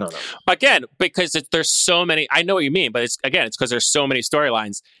I don't know. Again, because there's so many. I know what you mean, but it's because there's so many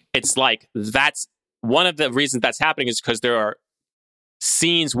storylines. It's like, that's one of the reasons that's happening, is because there are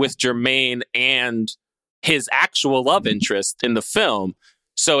scenes with Jermaine and his actual love interest in the film.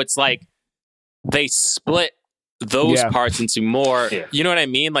 So it's like they split those parts into more. You know what I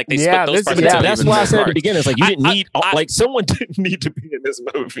mean? Like, they split those parts into that's why I said at the beginning, it's like, you didn't need like someone didn't need to be in this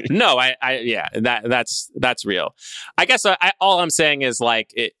movie. No, that's real. I guess all I'm saying is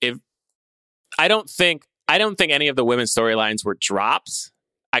like, if I don't think any of the women's storylines were dropped,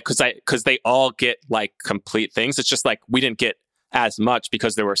 because they all get like complete things. It's just like we didn't get as much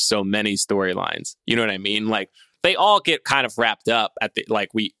because there were so many storylines. You know what I mean? Like, they all get kind of wrapped up at the, like,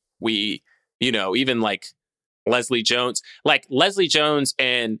 we you know, even like Leslie Jones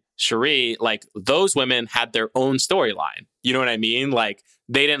and Cherie, like, those women had their own storyline. You know what I mean? Like,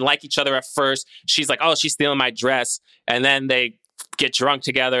 they didn't like each other at first. She's like, oh, she's stealing my dress. And then they get drunk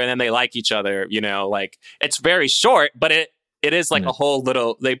together and then they like each other, you know, like, it's very short, but it is like a whole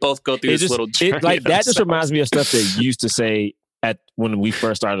little, they both go through this little journey. Like, that just reminds me of stuff that you used to say when we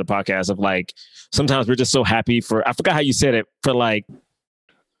first started the podcast, of like, sometimes we're just so happy for, I forgot how you said it, for like,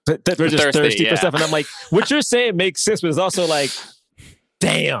 that we're just thirsty for stuff. And I'm like, what you're saying makes sense, but it's also like,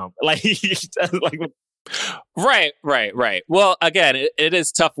 damn, like, Right. Well, again, it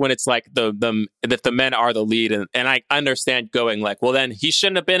is tough when it's like if the men are the lead, and I understand going like, well, then he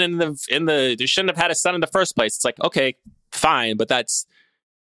shouldn't have been they shouldn't have had a son in the first place. It's like, okay, fine, but that's,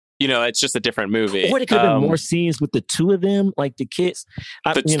 you know, it's just a different movie. Or there could have been more scenes with the two of them, like the kids.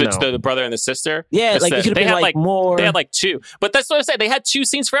 The brother and the sister. Yeah, like it could have been like more. They had like 2. But that's what I said. They had 2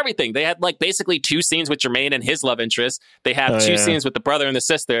 scenes for everything. They had like basically 2 scenes with Jermaine and his love interest. They have 2 scenes with the brother and the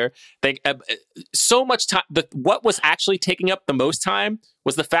sister. They so much time. What was actually taking up the most time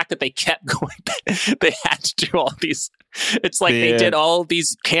was the fact that they kept going. They had to do all these. It's like they did all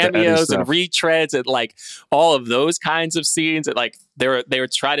these cameos and retreads and like all of those kinds of scenes. And like they were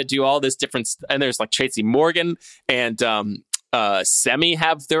trying to do all this different. And there's like Tracy Morgan and Semi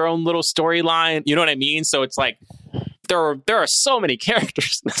have their own little storyline. You know what I mean? So it's like there are so many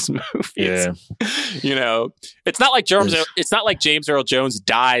characters in this movie. Yeah. You know, it's not like James Earl Jones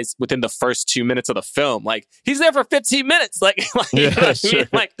dies within the first 2 minutes of the film. Like, he's there for 15 minutes. Like you know what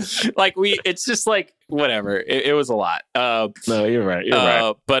I mean? It's just like whatever. It was a lot. No, you're right. You're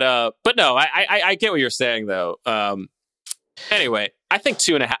right. But no, I get what you're saying though. Anyway, I think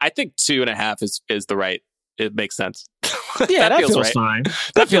 2.5. I think 2.5 is the right. It makes sense. Yeah, that feels right. fine.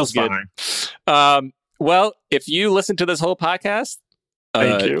 That feels good. Fine. Well, if you listen to this whole podcast,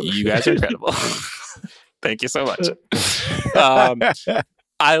 thank you. You guys are incredible. Thank you so much.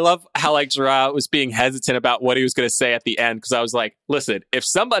 I love how like Gerard was being hesitant about what he was going to say at the end, because I was like, listen, if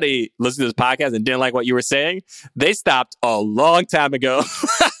somebody listened to this podcast and didn't like what you were saying, they stopped a long time ago.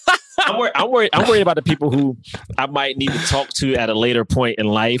 I'm worried about the people who I might need to talk to at a later point in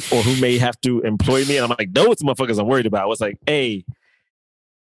life, or who may have to employ me. And I'm like, those motherfuckers I'm worried about. It's like, hey,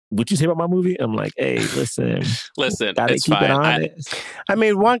 would you say about my movie? I'm like, hey, listen, it's fine. I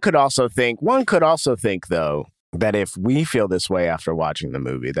mean, one could also think though, that if we feel this way after watching the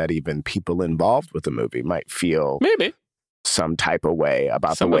movie, that even people involved with the movie might feel maybe some type of way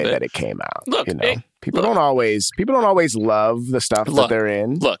about the way that it came out. Look, you know, people don't always love the stuff that they're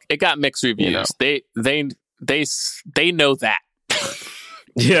in. Look, it got mixed reviews. You know? They know that.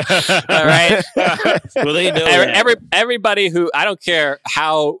 Yeah. All right. Well, they know everybody who, I don't care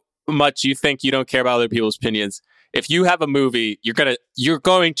how much you think you don't care about other people's opinions. If you have a movie, you're going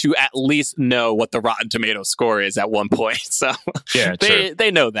to at least know what the Rotten Tomatoes score is at one point. So yeah,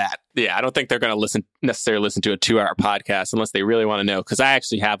 they know that. Yeah, I don't think they're going to necessarily listen to a 2-hour podcast unless they really want to know. Because I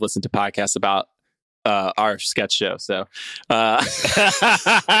actually have listened to podcasts about our sketch show. So, oh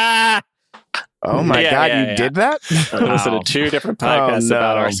my God, you did that? I listened to 2 different podcasts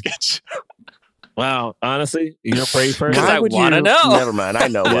about our sketch show. Wow, honestly, you're a brave person. Because I want to know. Never mind, I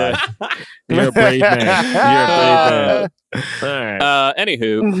know why. You're a brave man. All right.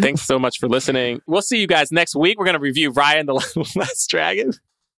 Anywho, thanks so much for listening. We'll see you guys next week. We're going to review Raya and the Last Dragon.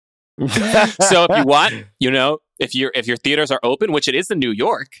 So if you want, you know, if your theaters are open, which it is in New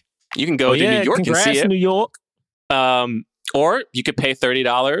York, you can go to New York and see it. New York. Or you could pay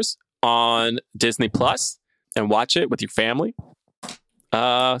 $30 on Disney Plus and watch it with your family.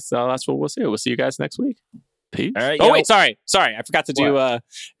 So that's what we'll see. We'll see you guys next week. Peace. All right, wait, sorry. I forgot to do.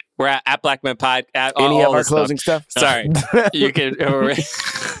 We're at Black Men Pod. Any of our closing stuff? Sorry, you can.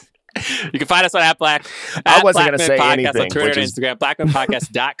 You can find us on @Black. I wasn't going to say Podcast anything. On Twitter and Instagram.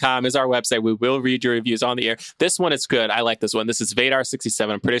 BlackmanPodcast.com is our website. We will read your reviews on the air. This one is good. I like this one. This is Vadar67.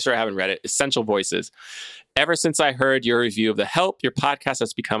 I'm pretty sure I haven't read it. Essential Voices. Ever since I heard your review of The Help, your podcast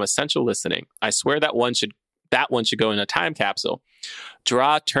has become essential listening. I swear that one should go in a time capsule.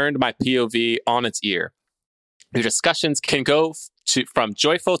 Gerard turned my POV on its ear. Your discussions can go from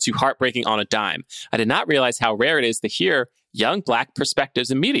joyful to heartbreaking on a dime. I did not realize how rare it is to hear young Black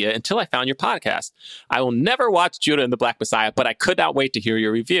perspectives in media until I found your podcast. I will never watch Judah and the Black Messiah, but I could not wait to hear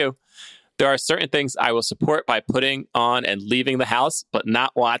your review. There are certain things I will support by putting on and leaving the house, but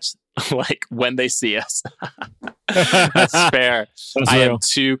not watch like When They See Us. That's fair. I am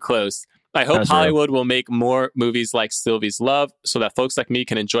too close. I hope Hollywood will make more movies like Sylvie's Love so that folks like me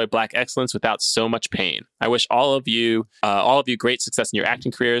can enjoy Black excellence without so much pain. I wish all of you great success in your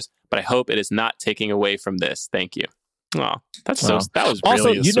acting careers, but I hope it is not taking away from this. Thank you. Oh, that was really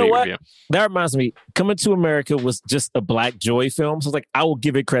also, you know what? Review. That reminds me, Coming to America was just a Black joy film. So it's like, I will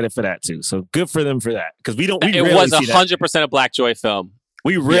give it credit for that too. So good for them for that. Because it was 100% a Black joy film.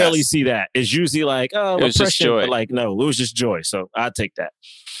 We rarely see that. It's usually like, oh, it was just joy. But like, no, it was just joy. So I'll take that.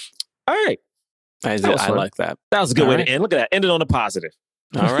 All right. I like that. That was a good way to end. Look at that. Ended on a positive.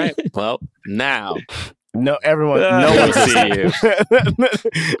 All right. Well, now. No, everyone. No one see you.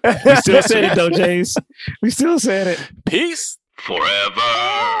 We still said it though, James. We still said it. Peace.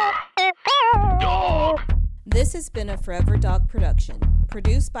 Forever Dog. This has been a Forever Dog production,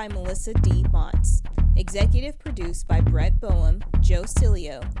 produced by Melissa D. Montz, executive produced by Brett Boehm, Joe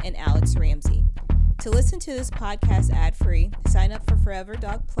Cilio, and Alex Ramsey. To listen to this podcast ad-free, sign up for Forever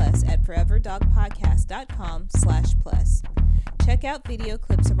Dog Plus at foreverdogpodcast.com/plus. Check out video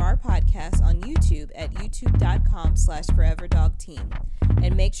clips of our podcast on YouTube at youtube.com/foreverdogteam.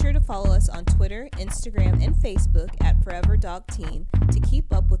 And make sure to follow us on Twitter, Instagram, and Facebook at Forever Dog Team to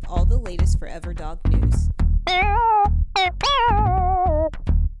keep up with all the latest Forever Dog news.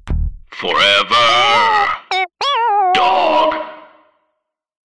 Forever Dog.